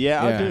Zangief.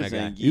 Yeah, I'll Yeah. do a Kinda guy.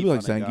 Zangief. You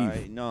look like on a Zangief.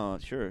 guy. No,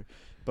 sure.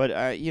 But,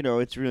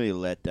 it's really a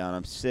letdown.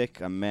 I'm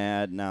sick. I'm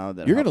mad now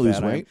that You're how going to lose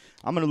fat I am. weight.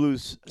 I'm going to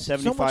lose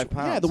 75 So much-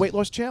 pounds. Yeah, the weight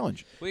loss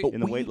challenge. Wait, But in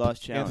the weight loss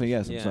challenge. Anthony,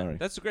 yes, Yeah. I'm sorry.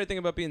 That's the great thing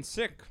about being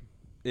sick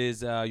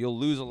is you'll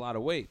lose a lot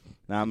of weight.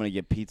 Now I'm going to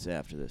get pizza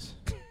after this.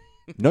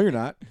 No, you're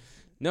not.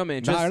 No man,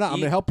 No, just you're not. I'm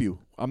eat- going to help you.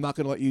 I'm not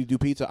going to let you do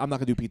pizza. I'm not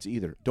going to do pizza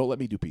either. Don't let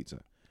me do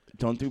pizza.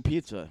 Don't do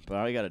pizza, but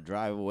I got to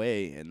drive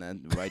away and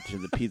then right to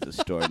the pizza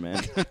store,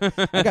 man.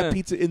 I got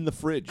pizza in the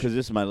fridge. Because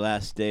this is my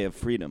last day of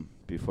freedom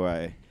before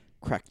I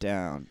crack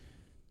down.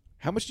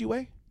 How much do you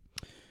weigh?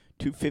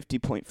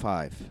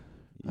 250.5.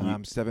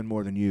 I'm 7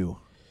 more than you.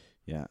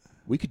 Yeah.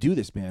 We could do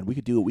this, man. We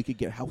could do it. We could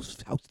get how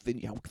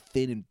thin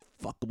and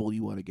fuckable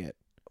you want to get.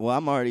 Well,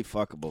 I'm already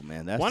fuckable,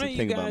 man. That's Why the don't you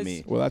thing about guys-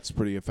 me. Well, that's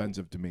pretty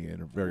offensive to me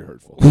and very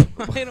hurtful.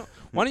 Why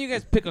don't you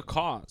guys pick a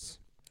cause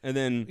and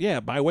then Yeah,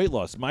 my weight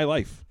loss, my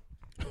life.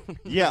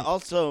 Yeah.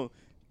 Also,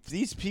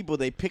 these people,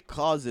 they pick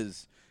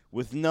causes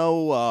with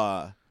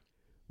no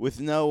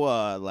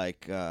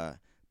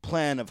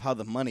plan of how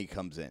the money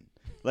comes in.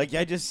 Like,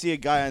 I just see a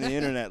guy on the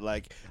internet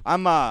like,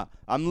 I'm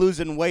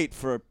losing weight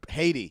for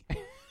Haiti,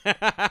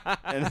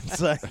 and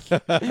it's like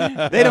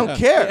they don't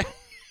care.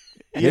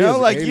 You know,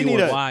 like you need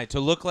a why to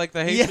look like the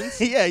yeah,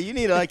 Haitians? yeah. You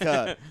need like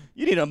a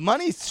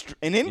money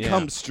an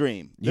income Yeah.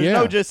 stream. There's Yeah.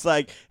 no just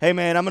like, hey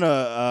man, I'm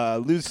gonna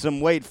lose some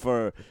weight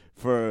for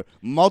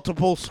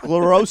multiple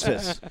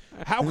sclerosis.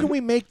 How can we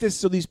make this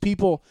so these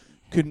people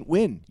can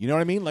win? You know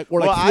what I mean? Like, or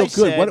Well, like I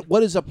feel good. said-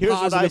 What is a here's what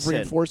I positive said.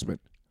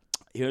 reinforcement?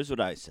 Here's what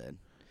I said.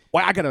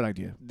 Well, I got an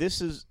idea.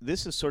 This is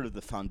sort of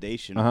the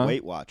foundation Uh-huh. of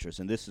Weight Watchers,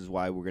 and this is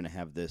why we're going to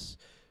have this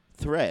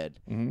thread.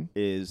 Mm-hmm.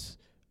 Is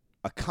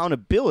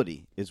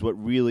accountability is what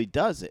really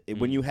does it.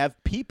 When you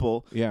have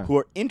people Yeah. who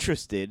are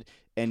interested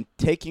and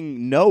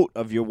taking note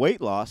of your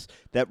weight loss,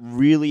 that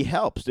really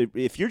helps.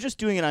 If you're just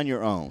doing it on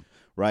your own,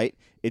 right?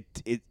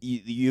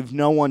 You have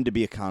no one to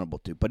be accountable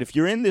to. But if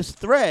you're in this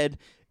thread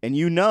and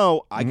you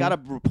know I got to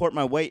report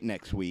my weight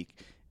next week.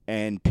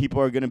 And people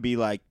are going to be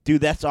like,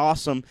 dude, that's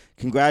awesome.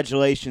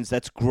 Congratulations.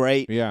 That's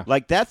great. Yeah.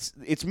 Like,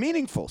 it's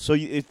meaningful. So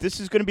if this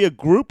is going to be a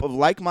group of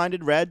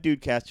like-minded rad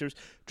dude casters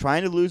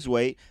trying to lose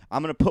weight,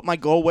 I'm going to put my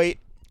goal weight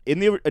in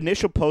the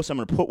initial post. I'm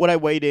going to put what I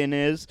weighed in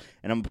is,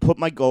 and I'm going to put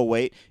my goal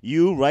weight.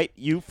 You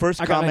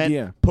first I got an comment,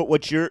 idea. put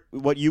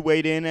what you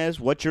weighed in as,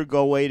 what your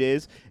goal weight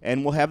is,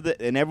 and we'll have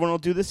and everyone will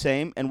do the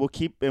same, and we'll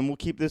keep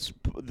this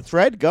the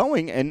thread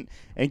going and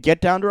get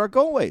down to our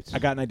goal weights. I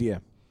got an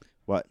idea.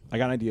 What? I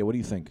got an idea. What do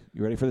you think?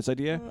 You ready for this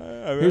idea?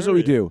 Here's what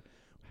we do.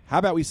 How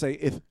about we say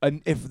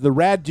if the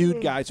rad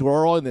dude guys who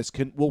are all in this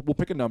we'll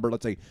pick a number.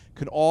 Let's say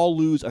can all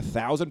lose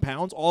 1,000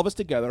 pounds. All of us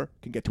together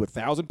can get to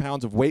 1,000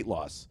 pounds of weight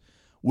loss.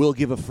 We'll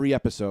give a free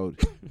episode.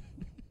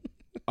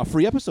 A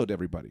free episode to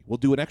everybody. We'll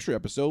do an extra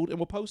episode and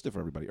we'll post it for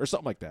everybody or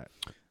something like that.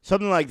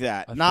 Something like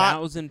that.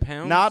 1,000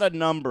 pounds? Not a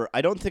number.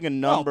 I don't think a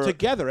number. No,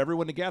 together,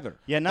 everyone together.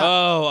 Yeah, not.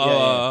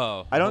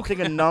 Oh. I don't think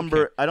a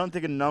number. I don't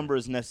think a number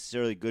is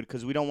necessarily good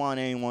because we don't want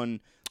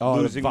anyone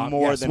losing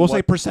more than we'll what,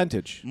 say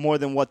percentage. more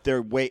than what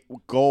their weight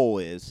goal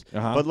is.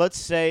 Uh-huh. But let's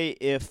say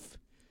if.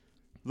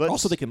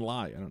 Also, they can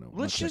lie. I don't know.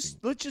 Let's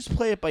just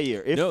play it by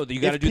ear. If, No, you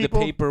got to do the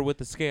paper with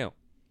the scale.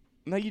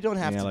 No, you don't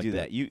have Yeah, I to like do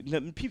that.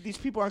 that. These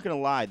people aren't going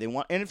to lie.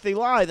 And if they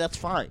lie, that's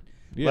fine.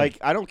 Yeah. Like,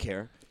 I don't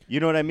care. You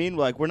know what I mean?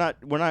 Like, we're not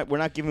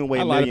giving away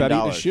I $1 lied million.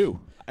 about eating a shoe.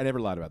 I never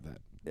lied about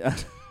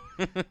that.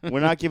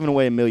 We're not giving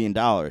away $1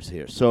 million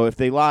here. So if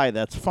they lie,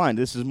 that's fine.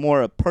 This is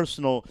more a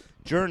personal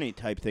journey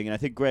type thing. And I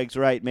think Greg's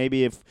right.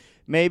 Maybe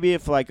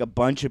if like a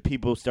bunch of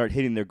people start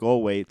hitting their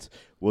goal weights,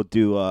 we'll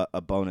do a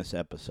bonus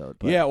episode.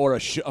 But Yeah, or a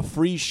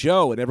free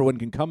show and everyone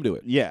can come to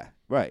it. yeah,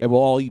 right. And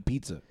we'll all eat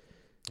pizza.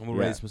 And we'll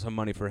Yeah. raise some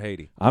money for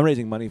Haiti. I'm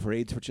raising money for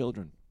AIDS for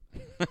Children.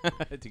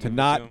 To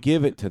not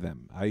give it to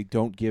them. I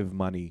don't give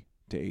money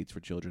to AIDS for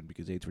Children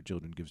because AIDS for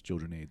Children gives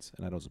children AIDS,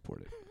 and I don't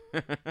support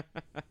it.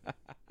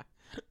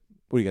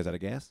 What, you guys out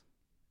of gas?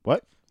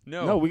 What?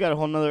 No. We got a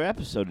whole nother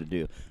episode to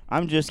do.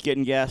 I'm just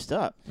getting gassed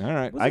up. All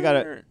right. I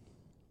gotta-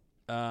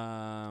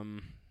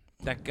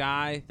 That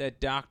guy, that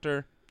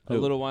doctor, a Who?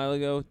 little while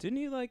ago, didn't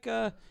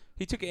he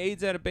he took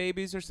AIDS out of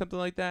babies or something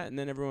like that, and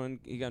then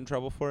he got in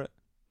trouble for it?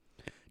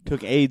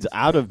 Took AIDS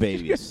out of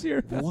babies.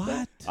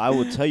 What? I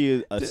will tell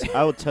you.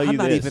 I will tell you I'm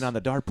not this. even on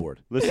the dartboard.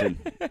 Listen,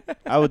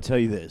 I will tell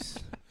you this.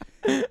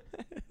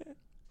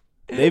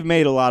 They've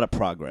made a lot of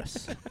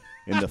progress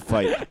in the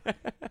fight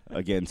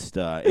against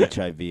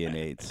HIV and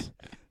AIDS.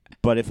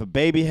 But if a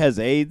baby has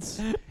AIDS,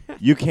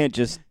 you can't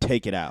just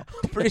take it out.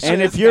 Pretty sure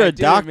And this if you're guy a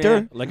did, doctor,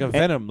 man. Like a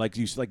venom, like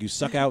you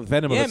suck out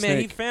venom Yeah, of a man,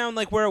 he snake found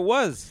where it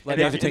was, like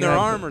they have to in take their it out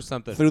arm or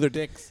something. through their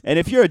dicks. and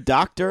if you're a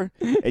doctor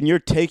and you're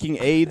taking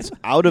AIDS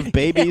out of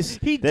babies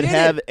He that did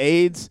have it.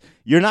 AIDS,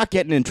 you're not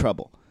getting in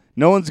trouble.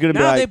 No one's gonna be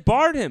No, they like,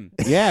 barred him.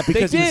 Yeah,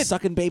 because he did. was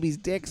sucking babies'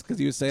 dicks because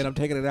he was saying, I'm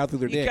taking it out through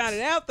their He dicks. got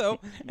it out though,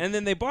 and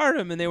then they barred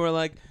him, and they were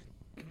like,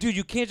 "Dude,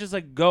 you can't just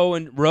go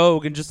and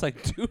rogue and just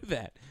do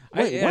that."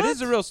 Wait, It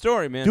is a real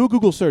story, man. Do a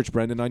Google search,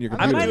 Brendan, on your I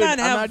computer. might not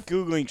have- I'm not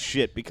googling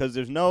shit because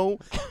there's no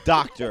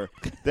doctor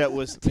that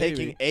was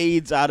taking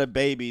AIDS out of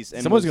babies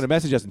and Someone's was, going to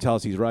message us and tell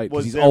us he's right because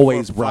was he's therefore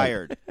always right.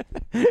 fired.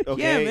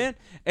 Okay? Yeah,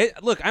 man.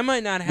 Look, I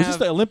might not Was this have.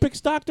 the Olympics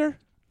doctor?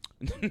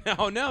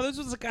 No, this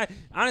was a guy.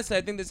 Honestly,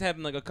 I think this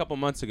happened a couple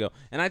months ago,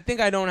 and I think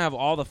I don't have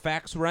all the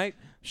facts right.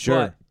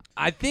 Sure.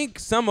 I think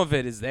some of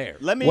it is there.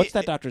 What's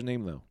that doctor's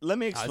name though? Let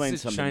me explain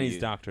It's a something. Chinese to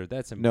you. doctor.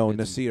 That's No, it's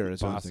Nasir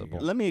is what I'm impossible.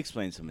 thinking. Let me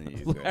explain something to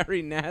you, Greg.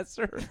 Larry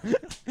Nasser.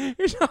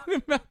 You're talking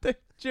about the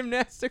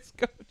gymnastics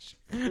coach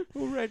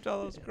who raped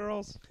all those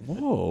girls.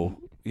 Whoa.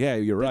 Yeah,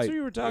 you're right. what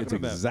you were talking it's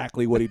about.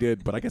 exactly what he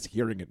did, but I guess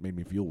hearing it made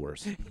me feel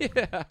worse.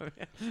 Yeah, man.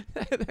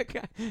 That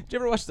guy. Did you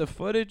ever watch the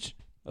footage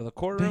of the They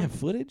courtroom? have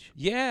footage?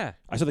 Yeah.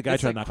 I saw the guy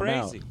It's try to like knock him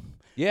out. crazy.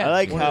 Yeah. I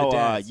like one of the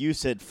how dads. you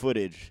said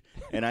footage,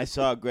 and I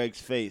saw Greg's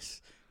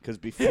face because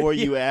before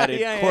you added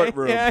yeah,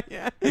 courtroom,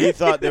 yeah. he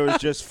thought there was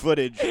just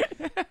footage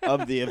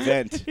of the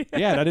event.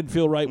 Yeah, and I didn't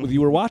feel right when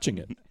you were watching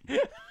it.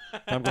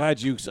 I'm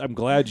glad you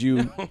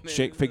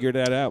figured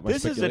that out. My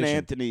This is an speculation.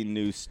 Anthony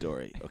news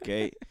story,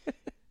 okay?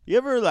 You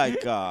ever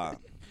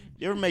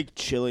you ever make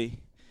chili,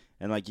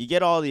 and like you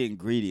get all the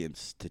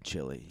ingredients to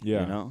chili,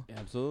 Yeah. you know?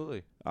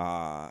 Absolutely.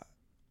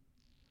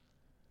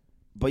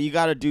 But you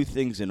got to do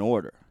things in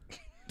order.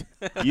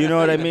 You know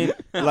what I mean?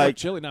 Like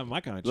chili, not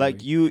my kind of chili.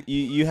 Like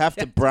you have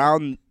to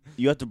brown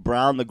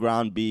the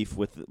ground beef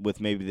with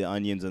maybe the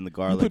onions and the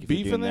garlic. put if you're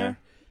beef doing in there?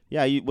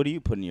 Yeah. What do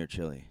you put in your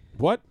chili?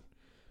 What?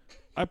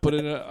 I put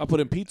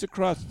in pizza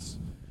crusts.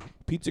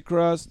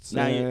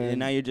 Now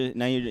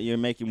and- you're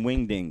making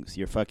wingdings.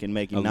 You're fucking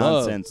making I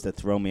love- nonsense to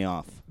throw me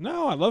off.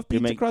 No, I love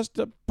pizza make- crust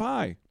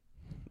pie.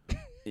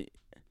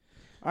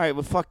 All right,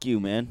 well fuck you,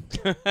 man.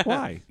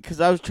 Why?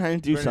 Because I was trying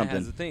to do Brennan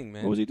has something. a thing,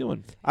 man. What was he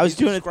doing? I was He's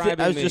doing describing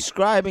I was me.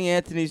 describing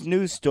Anthony's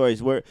news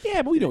stories. Where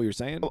Yeah, but we know what you're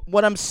saying.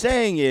 what I'm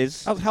saying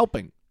is I was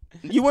helping.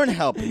 you weren't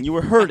helping. You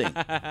were hurting.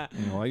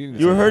 No,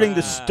 You were hurting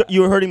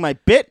you were hurting my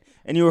bit,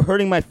 and you were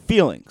hurting my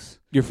feelings.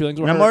 Your feelings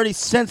were And I'm hurt. already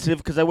sensitive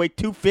because I weigh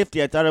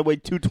 250. I thought I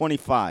weighed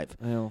 225.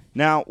 Well,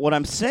 Now, what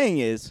I'm saying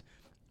is,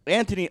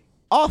 Anthony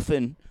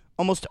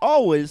almost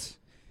always,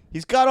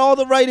 he's got all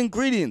the right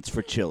ingredients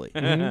for chili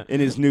in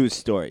his news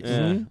stories.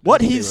 Yeah.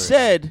 What he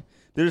said,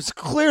 there's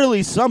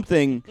clearly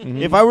something,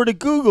 if I were to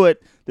Google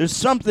it, there's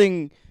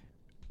something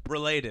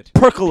Related.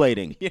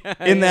 percolating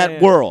in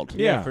that world.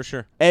 Yeah. for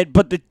sure.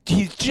 But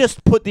he's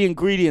just put the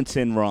ingredients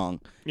in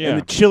wrong. Yeah.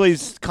 And the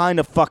chili's kind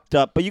of fucked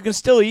up, but you can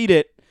still eat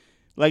it.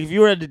 Like, if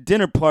you were at a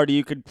dinner party,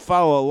 you could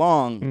follow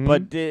along.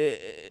 But,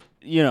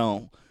 you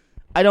know,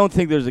 I don't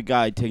think there's a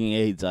guy taking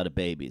AIDS out of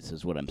babies,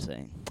 is what I'm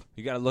saying.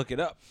 You got to look it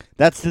up.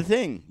 That's the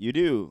thing. You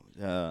do.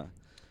 But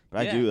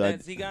I do.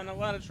 He got in a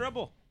lot of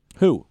trouble.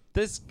 who?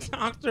 This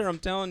doctor, I'm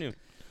telling you.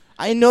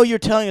 I know you're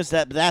telling us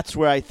that, but that's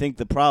where I think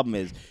the problem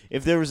is.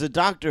 If there was a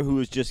doctor who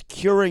was just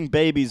curing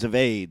babies of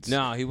AIDS.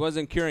 No, he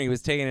wasn't curing. He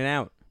was taking it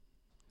out.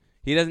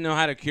 He doesn't know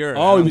how to cure it. I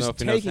Oh, don't he know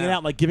was if knows taking it how.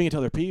 out like giving it to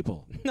other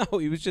people. No,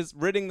 he was just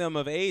ridding them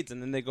of AIDS, and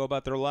then they go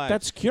about their lives.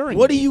 That's curing.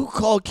 What do you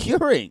call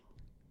curing?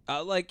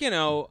 Like, you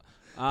know,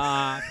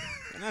 I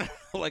don't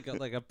know,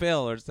 like a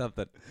pill or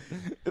something.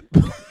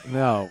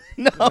 No,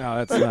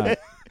 that's not.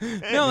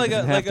 No, like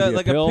Does it have to be a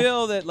a pill?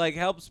 pill that like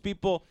helps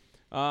people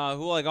who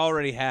like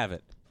already have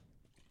it.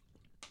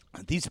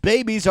 These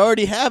babies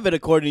already have it,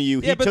 according to you.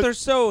 Yeah, He but took- they're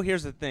so.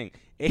 Here's the thing: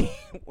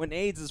 when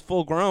AIDS is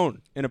full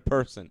grown in a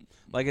person,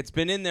 like it's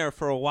been in there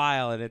for a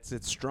while and it's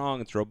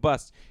strong, it's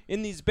robust.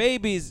 In these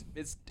babies,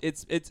 it's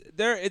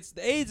the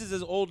AIDS is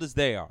as old as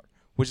they are,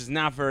 which is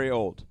not very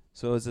old.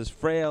 So it's as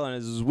frail and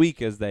as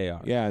weak as they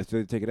are. Yeah, so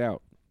they take it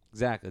out.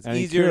 Exactly. It's And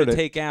he easier cured to it.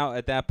 take out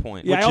at that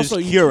point. Yeah, Which also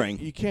is you curing.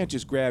 You can't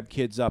just grab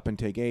kids up and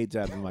take AIDS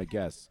out of them, I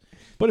guess.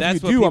 But That's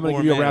if what you do, I'm people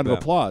going to give were you a mad round of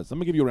about. applause. I'm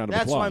going to give you a round of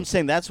That's applause. why I'm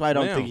saying. That's why I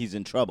don't Yeah. think he's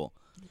in trouble.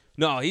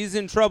 No, he's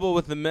in trouble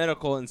with the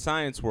medical and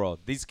science world.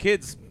 These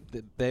kids,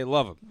 they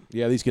love him.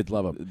 Yeah, these kids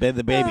love him.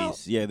 The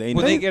babies, yeah, they know.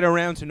 When they get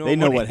around to they knowing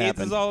know what what AIDS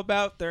happened. is all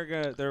about,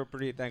 they're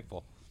pretty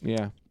thankful.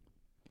 Yeah.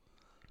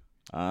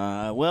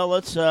 Well,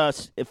 let's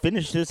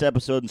finish this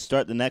episode and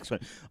start the next one.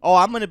 Oh,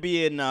 I'm gonna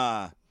be in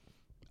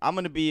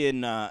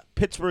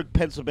Pittsburgh,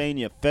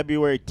 Pennsylvania,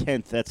 February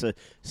 10th. That's a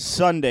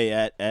Sunday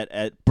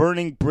at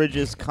Burning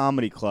Bridges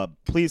Comedy Club.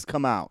 Please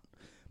come out.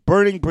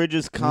 Burning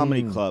Bridges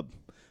Comedy Club.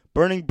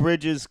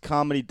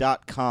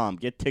 BurningBridgesComedy.com.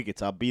 Get tickets.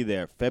 I'll be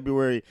there.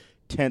 February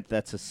 10th.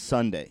 That's a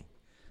Sunday.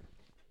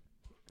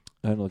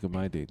 I don't look at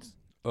my dates.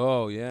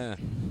 Oh yeah,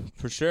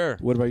 for sure.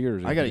 What about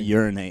yours? I gotta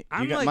urinate.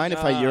 I'm You got like, mind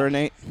if I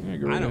urinate? Yeah,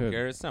 go I right don't ahead.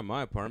 care. It's not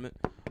my apartment.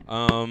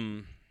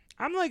 I'm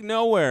like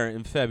nowhere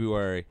in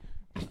February.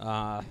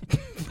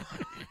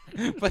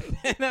 But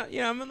then,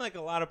 I'm in like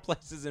a lot of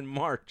places in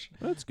March.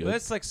 That's good. But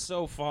that's like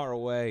so far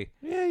away.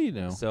 Yeah, you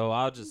know. So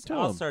I'll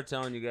Tell 'em. start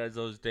telling you guys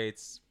those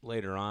dates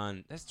later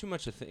on. That's too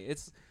much a thing.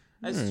 It's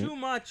Alright. too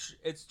much.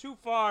 It's too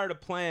far to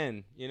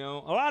plan. You know,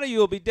 a lot of you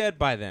will be dead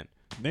by then.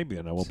 Maybe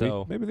I won't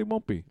So- be. Maybe they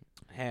won't be.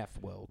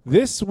 Half will.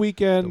 This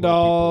weekend The way people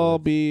I'll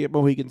live. be at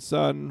Mohegan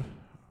Sun.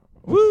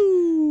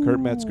 Woo! Kurt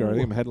Metzger. I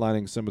think I'm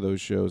headlining some of those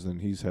shows,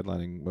 and he's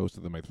headlining most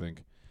of them. I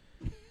think.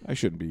 I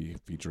shouldn't be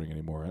featuring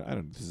anymore. I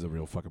don't. This is a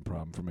real fucking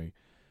problem for me.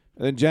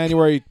 And then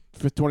January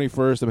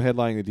 21st, I'm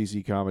headlining the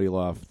DC Comedy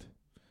Loft.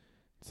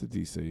 It's a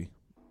DC.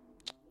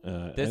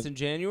 That's and in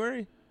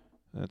January.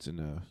 that's in.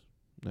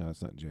 No,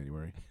 it's not in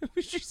January.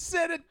 We should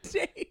set a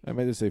date. I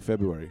meant to say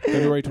February.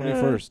 February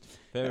 21st.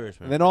 February.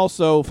 And then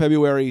also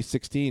February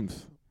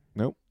 16th.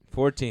 Nope.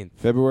 14th.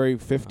 February Oh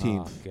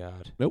 15th.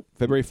 God. Nope,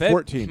 February Feb-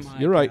 14th. My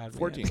You're right, God,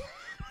 man. 14th.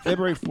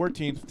 February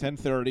 14th,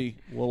 10:30.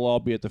 We'll all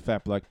be at the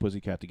Fat Black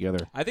Pussycat together.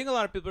 I think a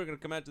lot of people are going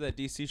to come out to that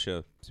DC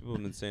show. People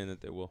have been saying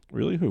that they will.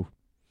 Really? Who?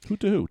 Who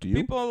to who? To you?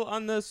 People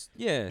on this,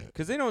 yeah,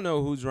 because they don't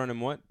know who's running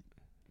what.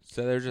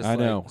 So they're just I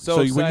know. like, so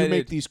when you excited.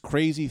 make these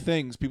crazy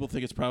things, people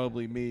think it's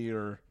probably me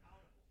or.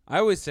 I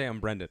always say I'm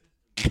Brendan.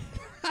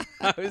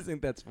 I always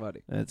think that's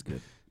funny. That's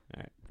good. All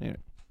right. Anyway.